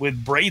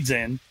with braids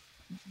in,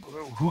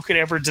 who could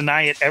ever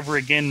deny it ever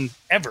again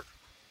ever?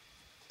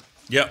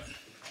 Yep,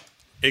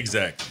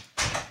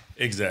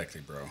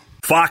 exactly, bro.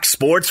 Fox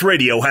Sports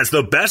Radio has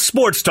the best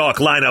sports talk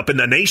lineup in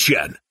the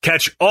nation.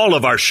 Catch all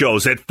of our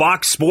shows at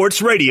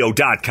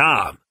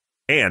foxsportsradio.com.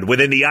 And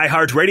within the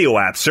iHeartRadio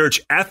app,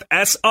 search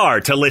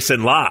FSR to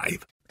listen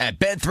live. At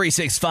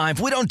Bet365,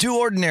 we don't do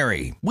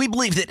ordinary. We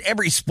believe that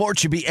every sport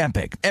should be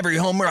epic. Every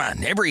home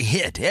run, every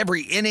hit,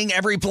 every inning,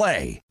 every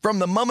play. From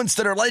the moments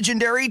that are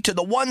legendary to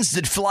the ones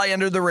that fly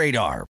under the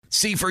radar.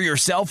 See for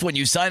yourself when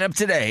you sign up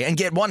today and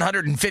get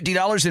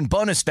 $150 in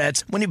bonus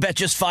bets when you bet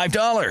just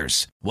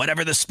 $5.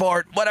 Whatever the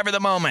sport, whatever the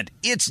moment,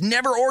 it's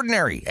never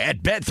ordinary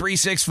at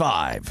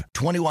Bet365.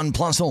 21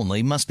 plus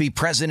only. Must be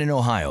present in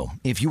Ohio.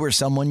 If you or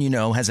someone you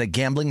know has a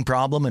gambling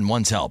problem and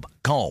wants help,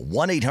 call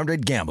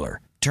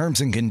 1-800-GAMBLER.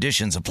 Terms and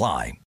conditions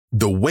apply.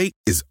 The wait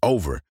is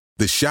over.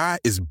 The Chi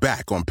is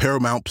back on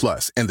Paramount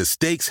Plus, and the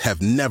stakes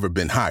have never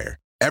been higher.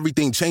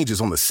 Everything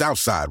changes on the South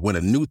Side when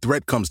a new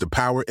threat comes to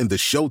power in the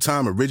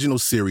Showtime original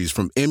series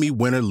from Emmy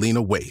winner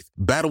Lena Waithe.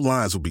 Battle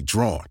lines will be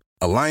drawn,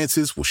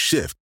 alliances will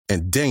shift,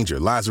 and danger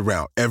lies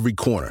around every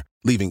corner,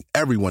 leaving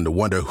everyone to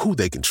wonder who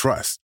they can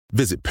trust.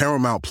 Visit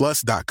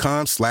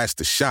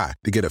ParamountPlus.com/The Chi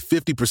to get a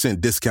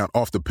 50% discount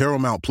off the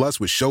Paramount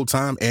Plus with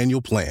Showtime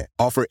annual plan.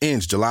 Offer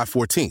ends July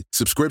 14th.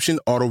 Subscription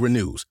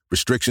auto-renews.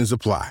 Restrictions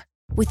apply.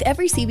 With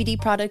every CBD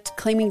product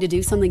claiming to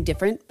do something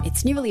different,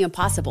 it's nearly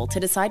impossible to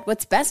decide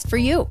what's best for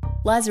you.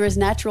 Lazarus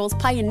Naturals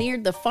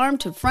pioneered the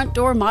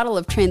farm-to-front-door model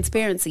of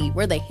transparency,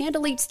 where they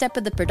handle each step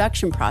of the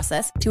production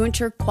process to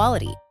ensure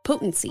quality,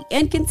 potency,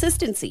 and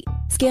consistency.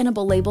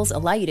 Scannable labels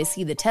allow you to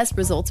see the test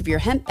results of your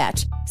hemp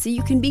batch, so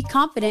you can be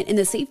confident in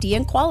the safety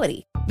and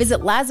quality. Visit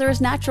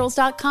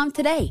LazarusNaturals.com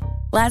today.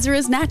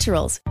 Lazarus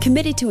Naturals,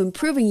 committed to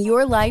improving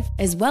your life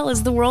as well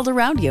as the world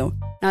around you.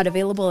 Not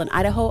available in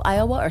Idaho,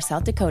 Iowa, or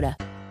South Dakota.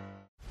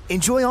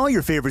 Enjoy all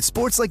your favorite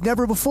sports like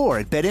never before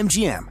at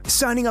BetMGM.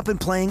 Signing up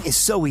and playing is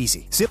so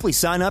easy. Simply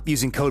sign up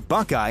using code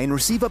Buckeye and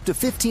receive up to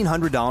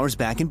 $1,500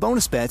 back in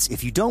bonus bets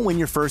if you don't win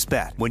your first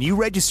bet. When you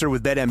register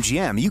with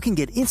BetMGM, you can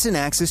get instant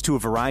access to a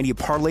variety of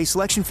parlay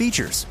selection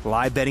features,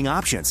 live betting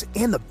options,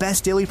 and the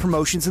best daily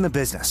promotions in the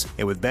business.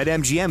 And with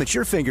BetMGM at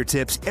your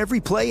fingertips, every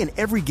play and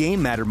every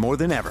game matter more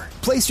than ever.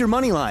 Place your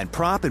moneyline,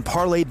 prop, and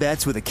parlay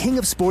bets with the king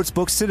of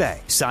sportsbooks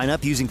today. Sign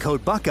up using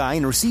code Buckeye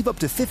and receive up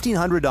to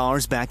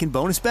 $1,500 back in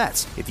bonus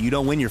bets if you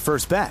don't win your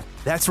first bet.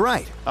 That's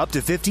right, up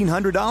to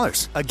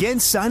 $1,500. Again,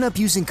 sign up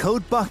using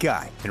code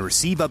Buckeye and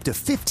receive up to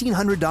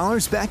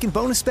 $1,500 back in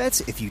bonus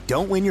bets if you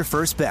don't win your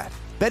first bet.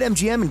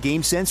 BetMGM and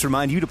GameSense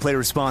remind you to play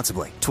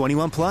responsibly.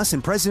 21 plus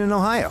and present in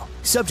Ohio.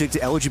 Subject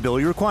to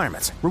eligibility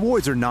requirements.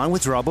 Rewards are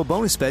non-withdrawable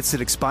bonus bets that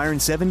expire in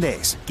 7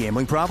 days.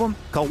 Gambling problem?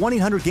 Call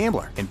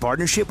 1-800-GAMBLER in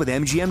partnership with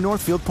MGM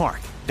Northfield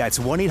Park. That's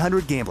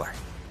 1-800-GAMBLER.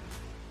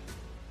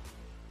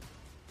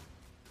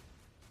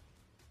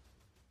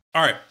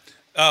 All right.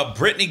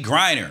 Brittany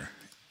Griner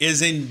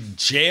is in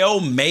jail,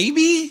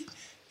 maybe,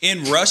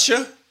 in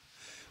Russia.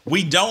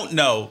 We don't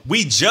know.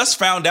 We just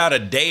found out a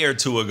day or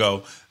two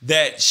ago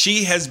that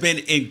she has been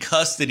in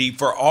custody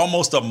for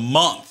almost a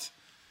month,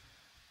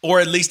 or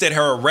at least that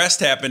her arrest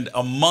happened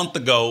a month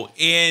ago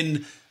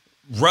in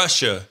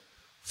Russia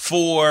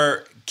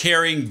for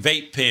carrying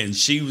vape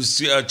pens. She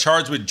was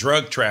charged with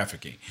drug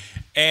trafficking.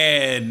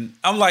 And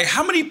I'm like,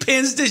 how many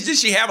pens did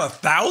she have?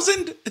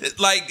 1,000?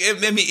 Like,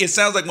 it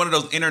sounds like one of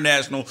those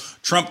international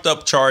trumped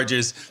up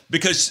charges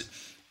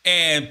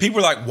and people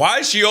are like, why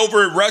is she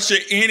over in Russia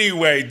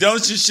anyway?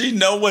 Don't she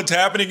know what's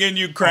happening in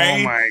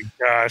Ukraine? Oh my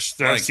gosh.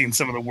 I've seen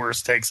some of the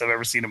worst takes I've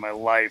ever seen in my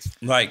life.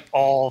 Like,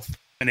 all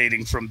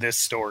emanating from this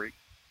story.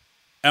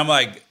 I'm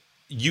like,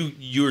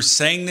 you're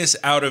saying this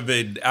out of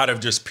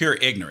just pure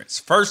ignorance.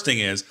 First thing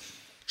is,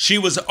 she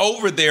was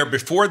over there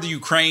before the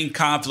Ukraine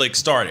conflict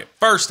started.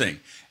 First thing.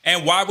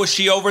 And why was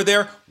she over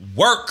there?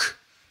 Work.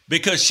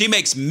 Because she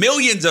makes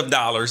millions of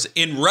dollars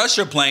in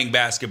Russia playing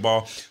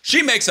basketball.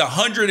 She makes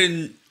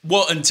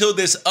until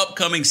this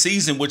upcoming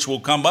season, which will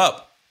come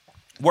up,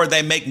 where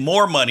they make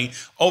more money,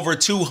 over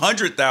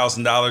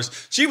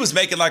 $200,000. She was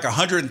making like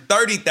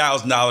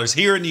 $130,000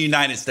 here in the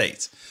United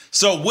States.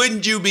 So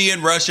wouldn't you be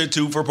in Russia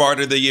too for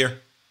part of the year?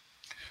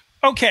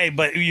 Okay,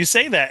 but you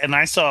say that, and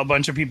I saw a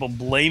bunch of people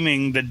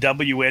blaming the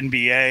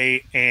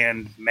WNBA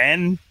and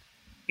men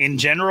in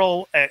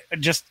general,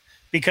 just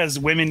because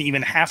women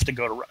even have to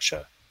go to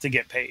Russia to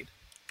get paid.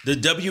 The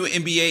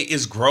WNBA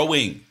is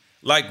growing.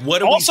 Like,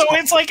 what? Also,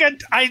 it's like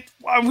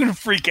I'm going to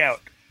freak out.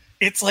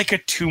 It's like a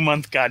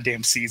 2-month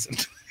goddamn season.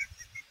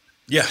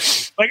 Yeah.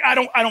 Like, I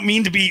don't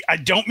mean to be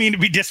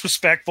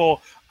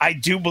disrespectful. I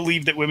do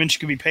believe that women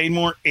should be paid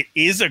more. It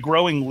is a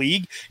growing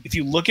league. If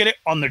you look at it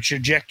on the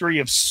trajectory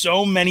of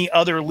so many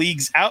other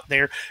leagues out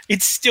there,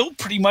 it's still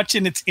pretty much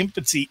in its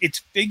infancy. It's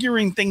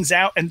figuring things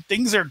out, and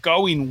things are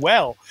going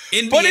well.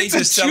 But it's a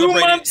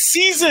 2-month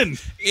season.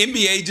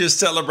 NBA just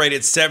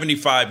celebrated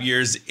 75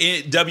 years.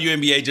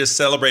 WNBA just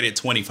celebrated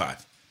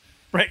 25.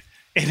 Right.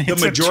 And the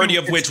majority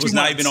of which was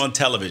not even on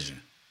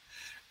television.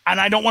 And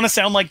I don't want to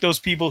sound like those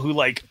people who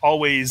like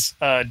always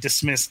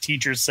dismiss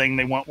teachers saying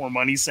they want more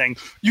money, saying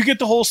you get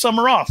the whole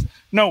summer off.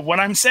 No, what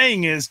I'm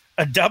saying is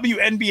a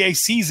WNBA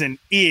season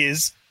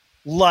is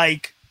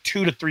like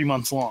 2 to 3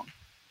 months long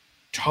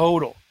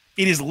total.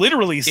 It is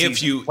literally a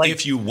season.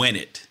 If you win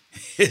it,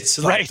 it's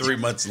like 3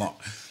 months long.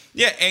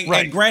 Yeah,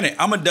 and granted,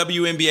 I'm a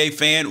WNBA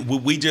fan.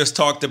 We just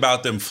talked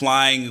about them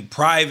flying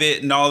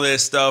private and all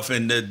this stuff,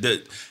 and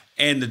the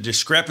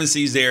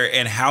discrepancies there,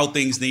 and how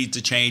things need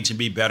to change and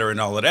be better,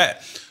 and all of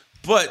that.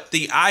 But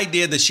the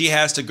idea that she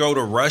has to go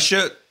to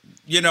Russia,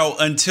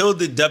 until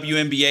the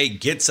WNBA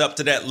gets up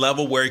to that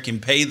level where it can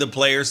pay the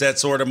players that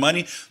sort of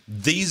money,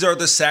 these are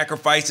the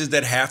sacrifices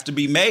that have to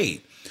be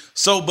made.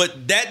 So,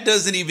 but that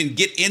doesn't even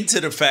get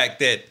into the fact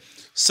that,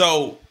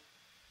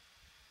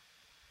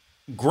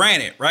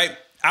 granted, right?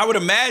 I would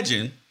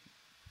imagine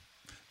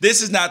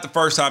this is not the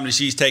first time that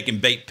she's taken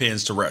vape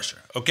pens to Russia,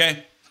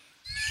 okay?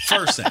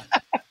 First thing.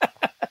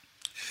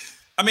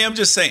 I mean, I'm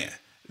just saying.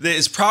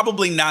 It's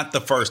probably not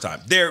the first time.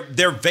 They're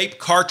vape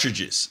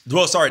cartridges.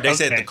 Well, sorry, they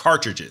said the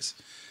cartridges.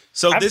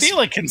 So I feel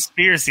like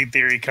conspiracy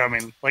theory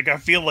coming. Like I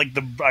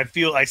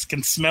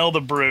can smell the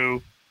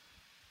brew.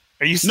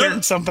 Are you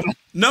stirring something?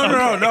 No. Okay.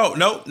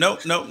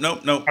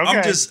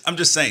 I'm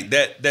just saying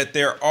that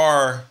there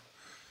are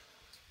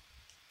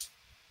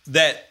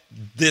that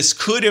this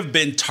could have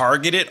been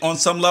targeted on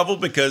some level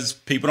because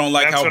people don't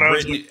like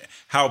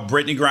how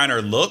Brittany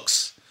Griner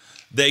looks.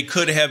 They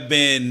could have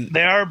been.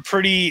 They are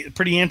pretty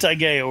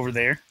anti-gay over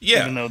there.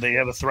 Yeah, even though they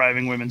have a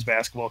thriving women's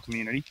basketball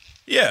community.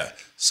 Yeah,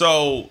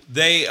 so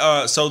they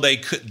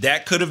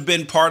could have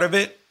been part of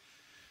it.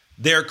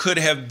 There could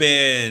have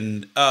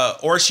been,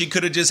 or she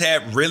could have just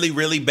had really,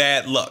 really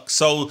bad luck.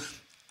 So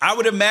I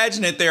would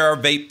imagine that there are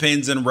vape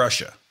pens in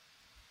Russia.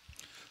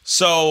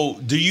 So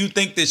do you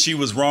think that she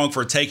was wrong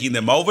for taking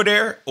them over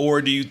there,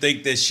 or do you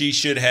think that she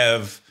should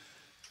have,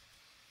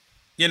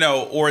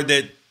 or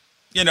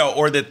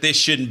that this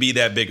shouldn't be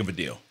that big of a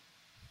deal?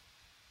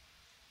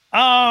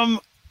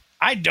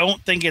 I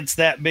don't think it's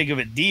that big of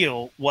a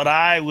deal. What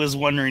I was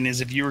wondering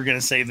is if you were going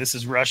to say this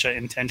is Russia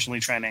intentionally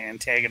trying to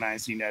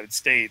antagonize the United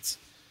States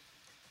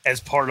as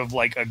part of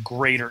like a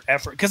greater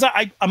effort. Because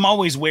I'm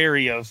always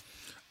wary of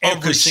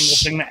every single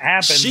thing that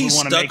happens. She's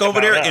stuck over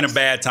there in a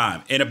bad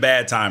time. In a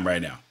bad time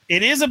right now.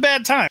 It is a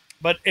bad time.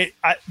 But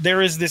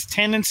there is this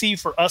tendency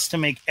for us to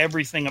make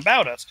everything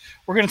about us.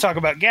 We're going to talk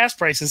about gas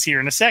prices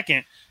here in a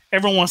second.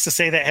 Everyone wants to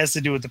say that has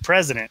to do with the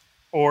president,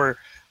 or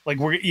like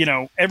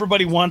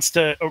everybody wants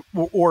to,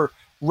 or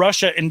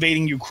Russia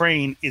invading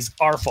Ukraine is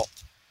our fault,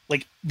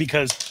 like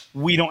because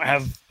we don't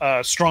have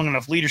strong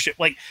enough leadership.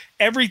 Like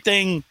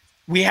everything,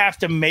 we have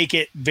to make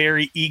it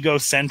very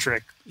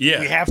egocentric. Yeah,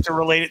 we have to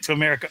relate it to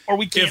America, or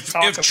we can't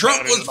talk about it. If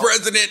Trump was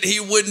president, he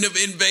wouldn't have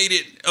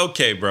invaded.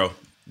 Okay, bro.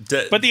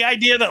 But the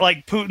idea that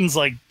like Putin's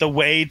like the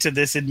way to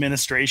this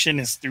administration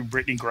is through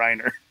Brittany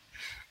Griner.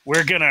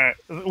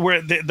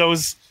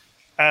 Those.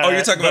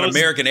 You're talking about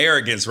American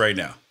arrogance right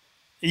now.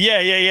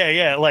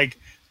 Yeah. Like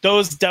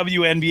those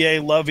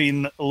WNBA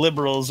loving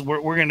liberals,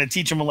 we're going to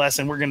teach them a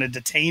lesson. We're going to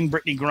detain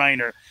Brittany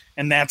Griner,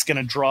 and that's going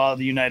to draw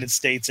the United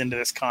States into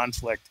this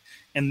conflict.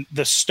 And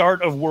the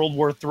start of World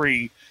War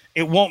III,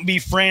 it won't be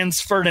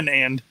Franz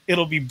Ferdinand.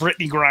 It'll be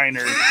Brittany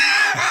Griner.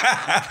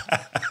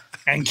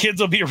 And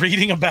kids will be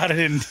reading about it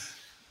in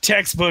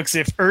textbooks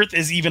if Earth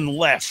is even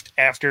left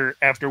after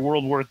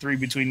World War III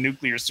between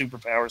nuclear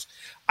superpowers.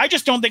 I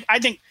just don't think – I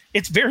think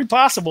it's very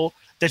possible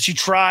that she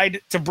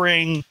tried to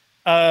bring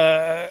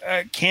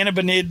a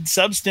cannabinoid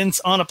substance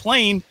on a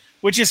plane,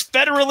 which is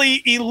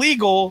federally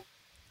illegal.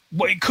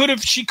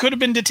 She could have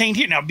been detained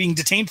here. Now, being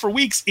detained for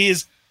weeks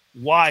is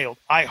wild.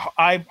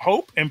 I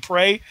hope and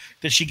pray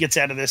that she gets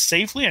out of this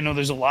safely. I know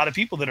there's a lot of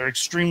people that are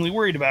extremely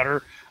worried about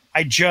her.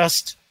 I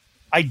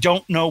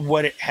don't know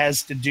what it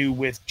has to do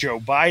with Joe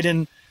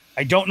Biden.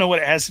 I don't know what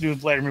it has to do with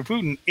Vladimir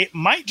Putin. It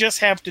might just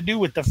have to do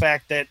with the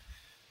fact that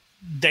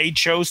they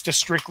chose to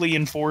strictly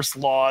enforce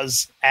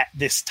laws at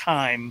this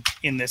time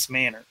in this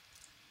manner.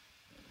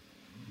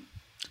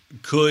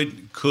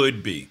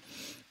 Could be.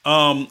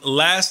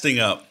 Last thing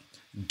up,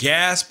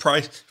 gas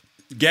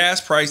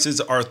prices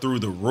are through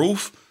the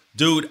roof.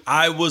 Dude,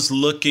 I was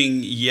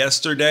looking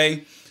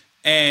yesterday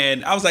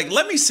and I was like,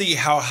 let me see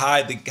how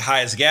high the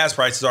highest gas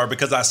prices are,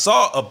 because I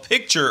saw a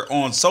picture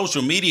on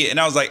social media and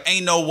I was like,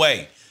 ain't no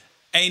way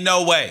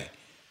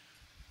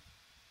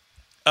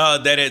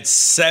that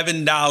it's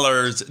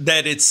 $7,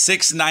 that it's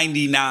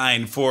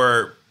 $6.99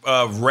 for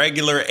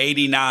regular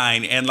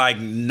 89 and like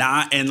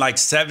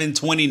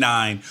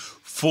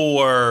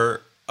 $7.29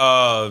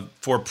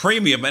 for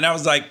premium. And I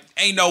was like,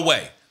 ain't no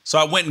way. So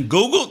I went and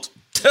Googled.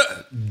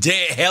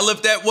 Hell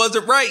if that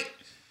wasn't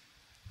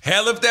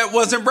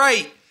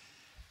right.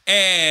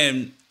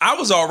 And I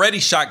was already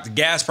shocked the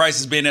gas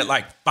prices being at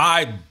like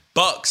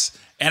 $5.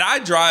 And I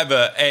drive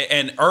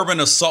an urban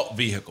assault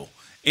vehicle.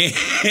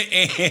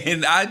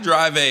 And I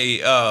drive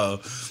a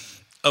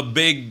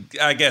big,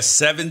 I guess,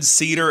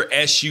 7-seater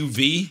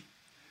SUV,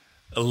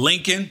 a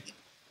Lincoln.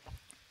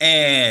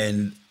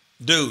 And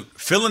dude,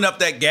 filling up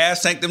that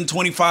gas tank, them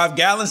 25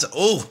 gallons.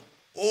 Oh,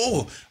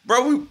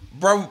 bro,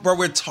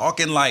 we're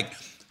talking like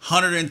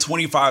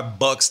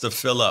 $125 to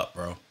fill up,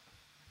 bro.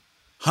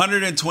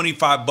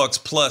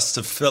 $125 plus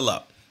to fill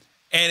up.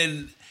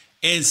 And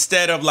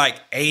instead of like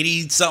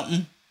 80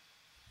 something,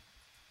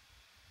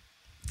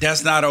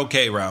 that's not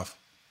okay, Ralph.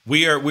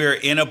 We're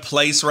in a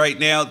place right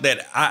now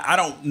that I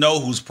don't know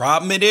whose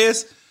problem it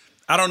is.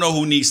 I don't know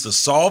who needs to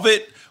solve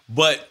it,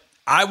 but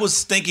I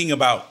was thinking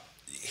about,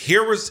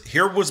 here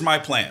was my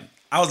plan.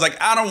 I was like,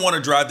 I don't want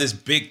to drive this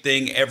big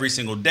thing every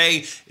single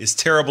day. It's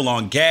terrible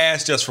on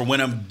gas just for when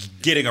I'm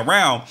getting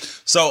around.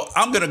 So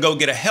I'm going to go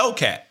get a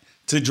Hellcat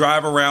to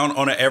drive around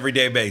on an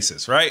everyday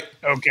basis, right?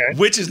 Okay.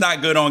 Which is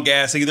not good on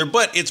gas either,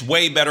 but it's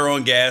way better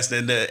on gas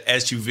than the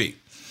SUV.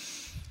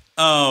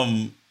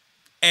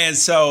 And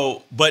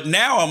so, but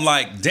now I'm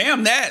like,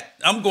 damn that.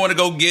 I'm either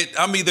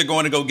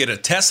going to go get a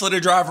Tesla to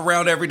drive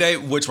around every day,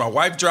 which my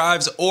wife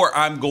drives, or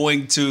I'm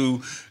going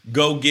to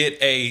go get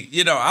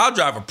I'll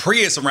drive a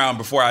Prius around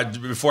before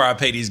I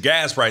pay these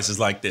gas prices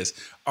like this.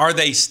 Are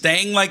they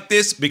staying like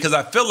this? Because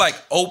I feel like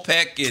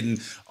OPEC and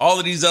all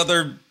of these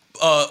other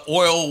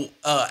oil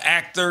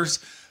actors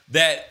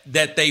that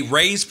they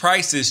raise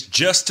prices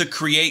just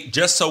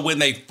so when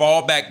they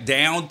fall back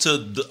down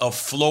to a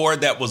floor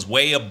that was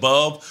way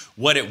above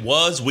what it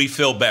was, we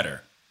feel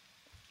better.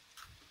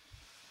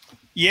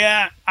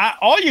 Yeah,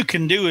 all you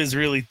can do is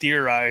really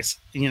theorize.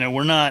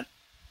 We're not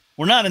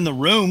in the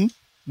room.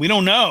 We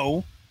don't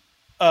know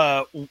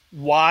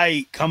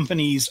why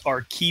companies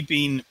are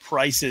keeping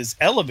prices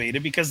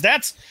elevated, because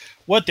that's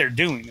what they're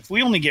doing. If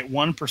we only get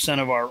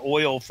 1% of our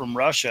oil from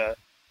Russia,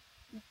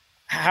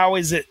 how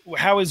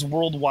is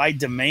worldwide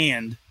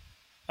demand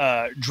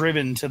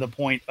driven to the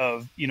point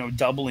of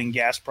doubling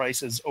gas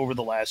prices over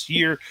the last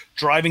year,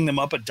 driving them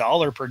up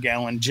 $1 per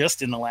gallon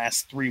just in the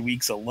last 3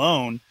 weeks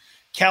alone?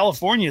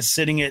 California is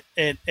sitting at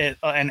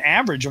an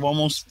average of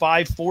almost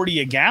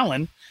 $5.40 a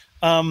gallon,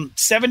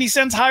 70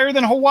 cents higher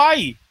than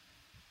Hawaii.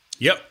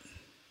 Yep.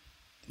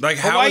 Like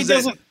Hawaii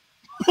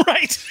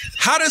Right.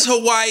 How does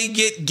Hawaii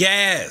get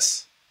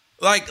gas?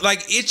 Like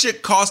it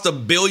should cost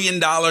 $1 billion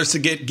to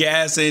get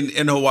gas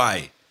in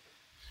Hawaii.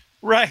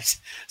 Right.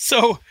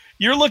 So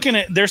you're looking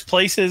at, there's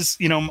places,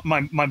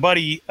 my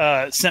buddy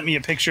sent me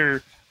a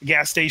picture, a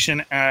gas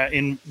station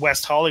in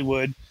West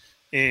Hollywood,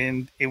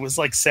 and it was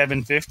like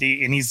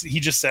 $7.50, and he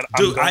just said,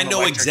 dude, I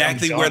know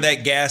exactly where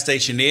that gas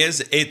station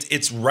is.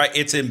 It's right.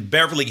 It's in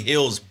Beverly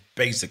Hills,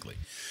 basically.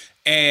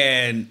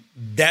 And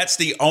that's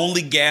the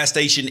only gas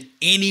station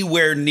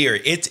anywhere near.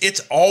 It's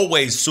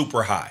always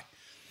super high.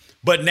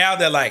 But now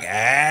they're like,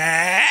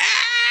 I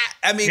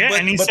mean,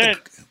 yeah,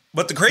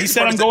 but the crazy he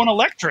said, part I'm going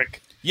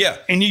electric. Yeah.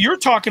 And you're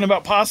talking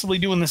about possibly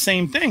doing the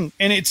same thing.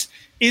 And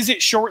is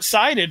it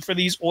short-sighted for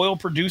these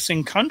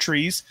oil-producing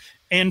countries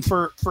and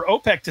for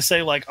OPEC to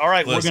say, like, all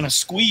right, we're going to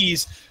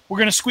squeeze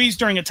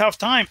during a tough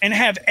time and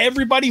have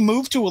everybody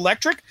move to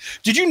electric?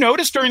 Did you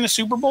notice during the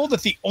Super Bowl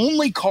that the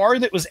only car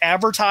that was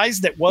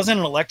advertised that wasn't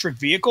an electric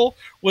vehicle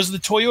was the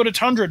Toyota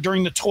Tundra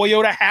during the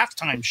Toyota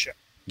halftime show?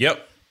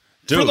 Yep.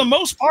 Dude, for the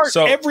most part,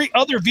 every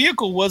other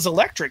vehicle was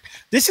electric.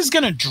 This is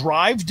going to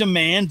drive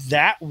demand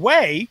that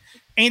way,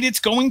 and it's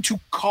going to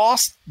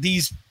cost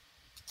these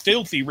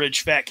filthy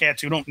rich fat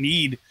cats who don't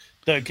need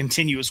the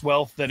continuous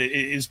wealth that it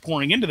is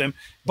pouring into them,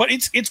 but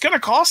it's going to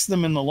cost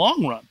them in the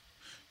long run.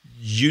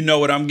 You know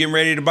what I'm getting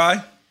ready to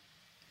buy?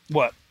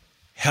 What?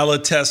 Hella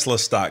Tesla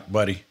stock,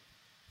 buddy.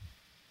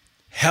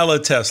 Hella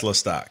Tesla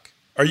stock.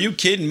 Are you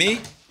kidding me?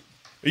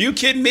 Are you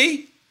kidding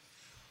me?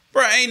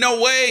 Bro, ain't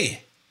no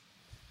way.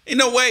 Ain't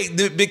no way,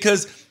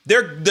 because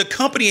the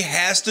company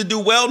has to do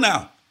well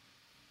now.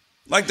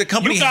 Like, the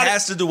company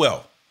has to do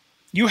well.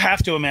 You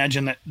have to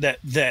imagine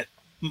that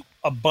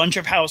a bunch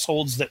of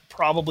households that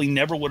probably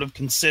never would have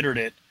considered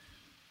it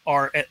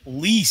are at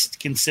least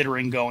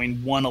considering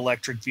going one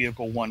electric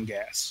vehicle, one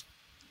gas.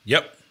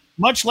 Yep.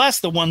 Much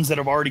less the ones that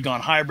have already gone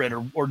hybrid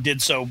or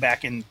did so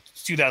back in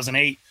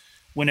 2008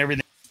 when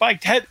everything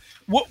spiked.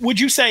 What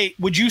would you say?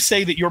 Would you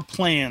say that your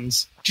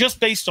plans, just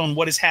based on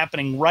what is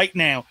happening right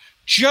now,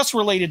 just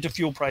related to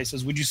fuel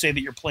prices, would you say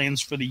that your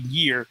plans for the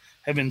year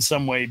have in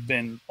some way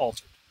been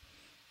altered?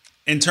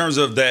 In terms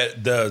of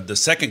the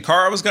second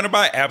car I was going to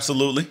buy,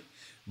 absolutely.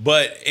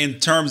 But in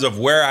terms of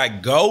where I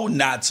go,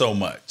 not so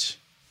much.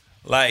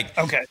 Like,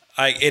 okay,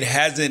 it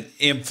hasn't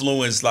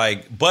influenced,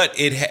 but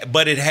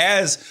it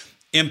has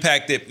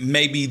impacted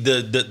maybe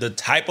the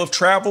type of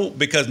travel,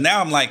 because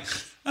now I'm like,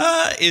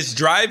 is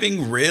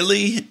driving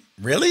really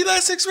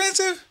less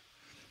expensive?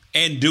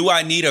 And do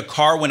I need a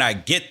car when I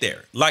get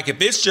there? Like, if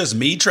it's just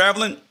me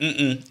traveling,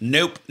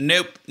 nope.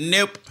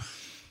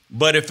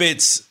 But if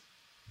it's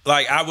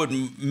like, I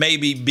would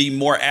maybe be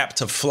more apt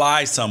to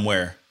fly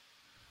somewhere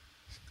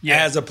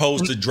as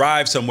opposed to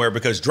drive somewhere,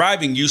 because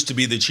driving used to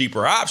be the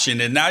cheaper option.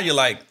 And now you're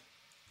like,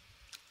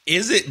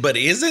 is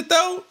it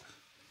though?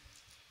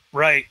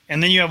 Right.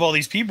 And then you have all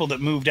these people that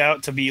moved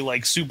out to be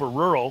like super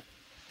rural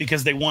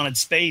because they wanted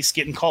space,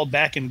 getting called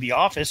back into the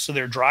office, so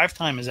their drive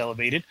time is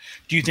elevated.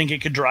 Do you think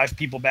it could drive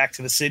people back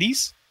to the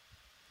cities?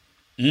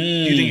 Do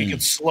you think it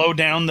could slow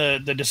down the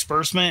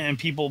disbursement and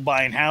people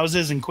buying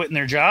houses and quitting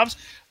their jobs?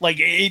 Like,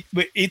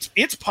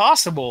 it's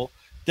possible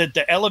that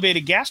the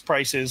elevated gas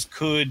prices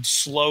could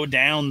slow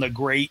down the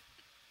great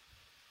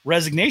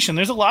resignation.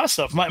 There's a lot of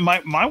stuff.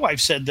 My wife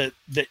said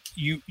that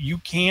you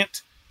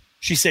can't.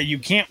 She said you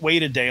can't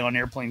wait a day on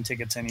airplane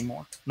tickets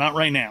anymore. Not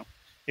right now.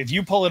 If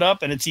you pull it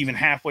up and it's even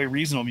halfway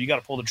reasonable, you got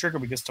to pull the trigger,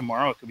 because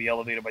tomorrow it could be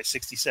elevated by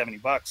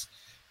 $60-$70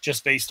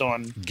 just based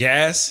on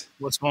gas.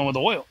 What's going with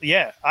oil?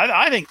 Yeah,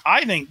 I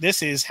think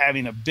this is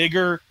having a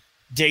bigger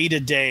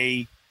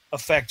day-to-day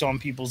effect on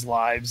people's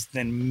lives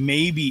than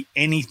maybe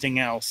anything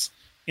else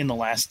in the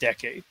last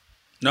decade.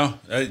 No,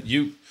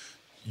 you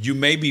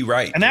may be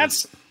right, and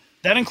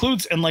that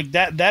includes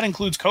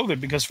COVID,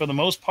 because for the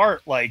most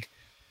part, like,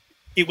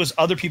 it was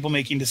other people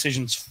making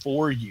decisions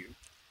for you.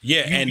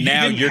 Yeah, and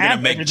now you're going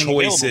to make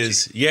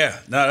choices. Yeah,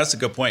 no, that's a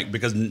good point,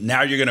 because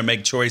now you're going to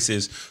make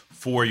choices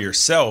for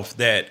yourself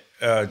that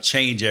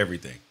change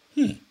everything.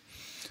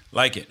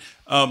 Like it.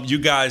 You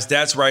guys,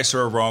 that's Ricer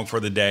or Wrong for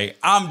the day.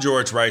 I'm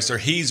George Ricer.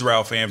 He's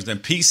Ralph Amsden.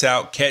 Peace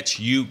out. Catch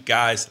you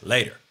guys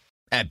later.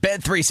 At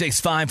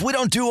Bet365, we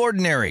don't do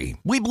ordinary.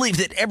 We believe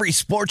that every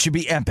sport should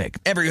be epic.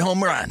 Every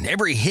home run,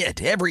 every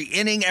hit, every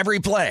inning, every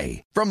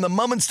play. From the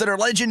moments that are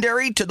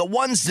legendary to the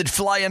ones that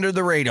fly under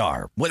the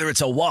radar. Whether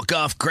it's a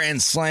walk-off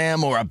grand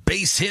slam or a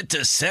base hit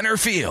to center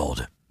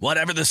field.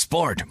 Whatever the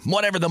sport,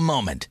 whatever the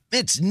moment.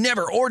 It's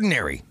never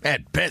ordinary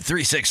at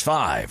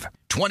Bet365.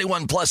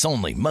 21 plus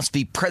only. Must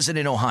be present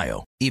in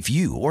Ohio. If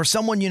you or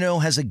someone you know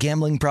has a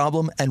gambling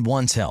problem and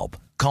wants help,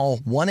 call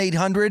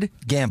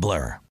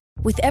 1-800-GAMBLER.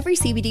 With every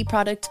CBD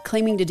product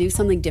claiming to do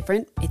something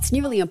different, it's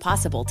nearly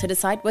impossible to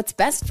decide what's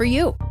best for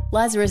you.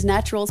 Lazarus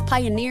Naturals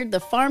pioneered the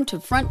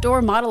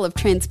farm-to-front-door model of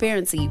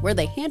transparency, where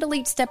they handle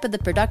each step of the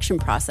production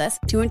process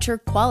to ensure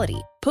quality,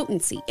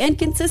 potency, and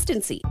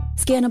consistency.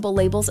 Scannable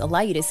labels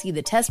allow you to see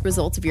the test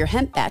results of your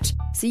hemp batch,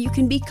 so you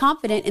can be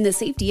confident in the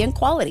safety and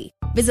quality.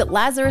 Visit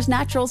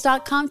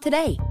LazarusNaturals.com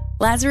today.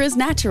 Lazarus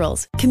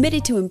Naturals,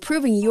 committed to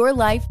improving your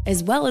life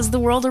as well as the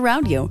world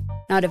around you.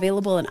 Not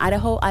available in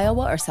Idaho,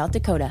 Iowa, or South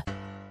Dakota.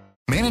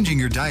 Managing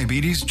your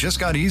diabetes just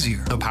got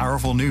easier. The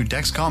powerful new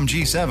Dexcom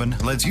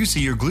G7 lets you see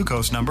your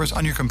glucose numbers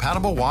on your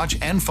compatible watch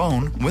and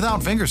phone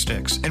without finger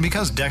sticks. And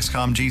because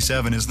Dexcom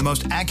G7 is the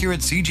most accurate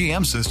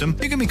CGM system,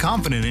 you can be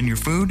confident in your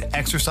food,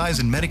 exercise,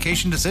 and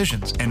medication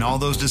decisions. And all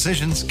those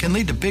decisions can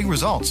lead to big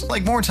results,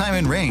 like more time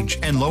in range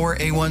and lower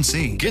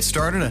A1C. Get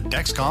started at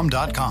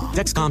Dexcom.com.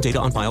 Dexcom data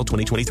on file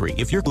 2023.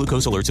 If your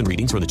glucose alerts and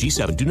readings from the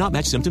G7 do not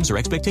match symptoms or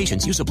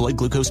expectations, use a blood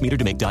glucose meter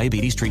to make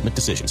diabetes treatment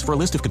decisions. For a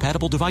list of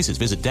compatible devices,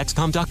 visit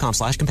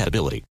Dexcom.com/compatibility.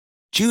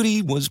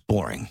 Judy was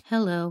boring.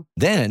 Hello.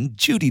 Then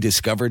Judy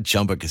discovered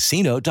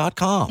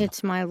ChumbaCasino.com.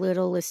 It's my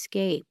little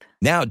escape.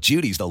 Now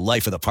Judy's the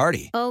life of the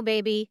party. Oh,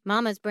 baby,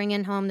 mama's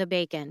bringing home the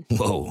bacon.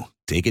 Whoa,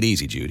 take it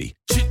easy, Judy.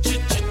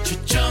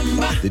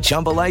 The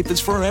Chumba life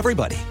is for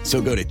everybody.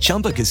 So go to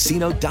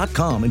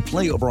ChumbaCasino.com and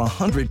play over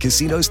 100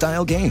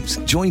 casino-style games.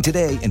 Join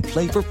today and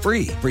play for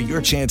free for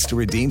your chance to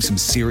redeem some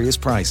serious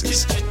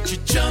prizes.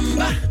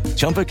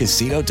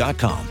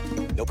 ChumbaCasino.com.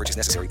 No purchase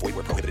necessary. Void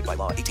where prohibited by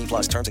law.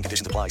 18+ terms and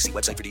conditions apply. See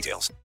website for details.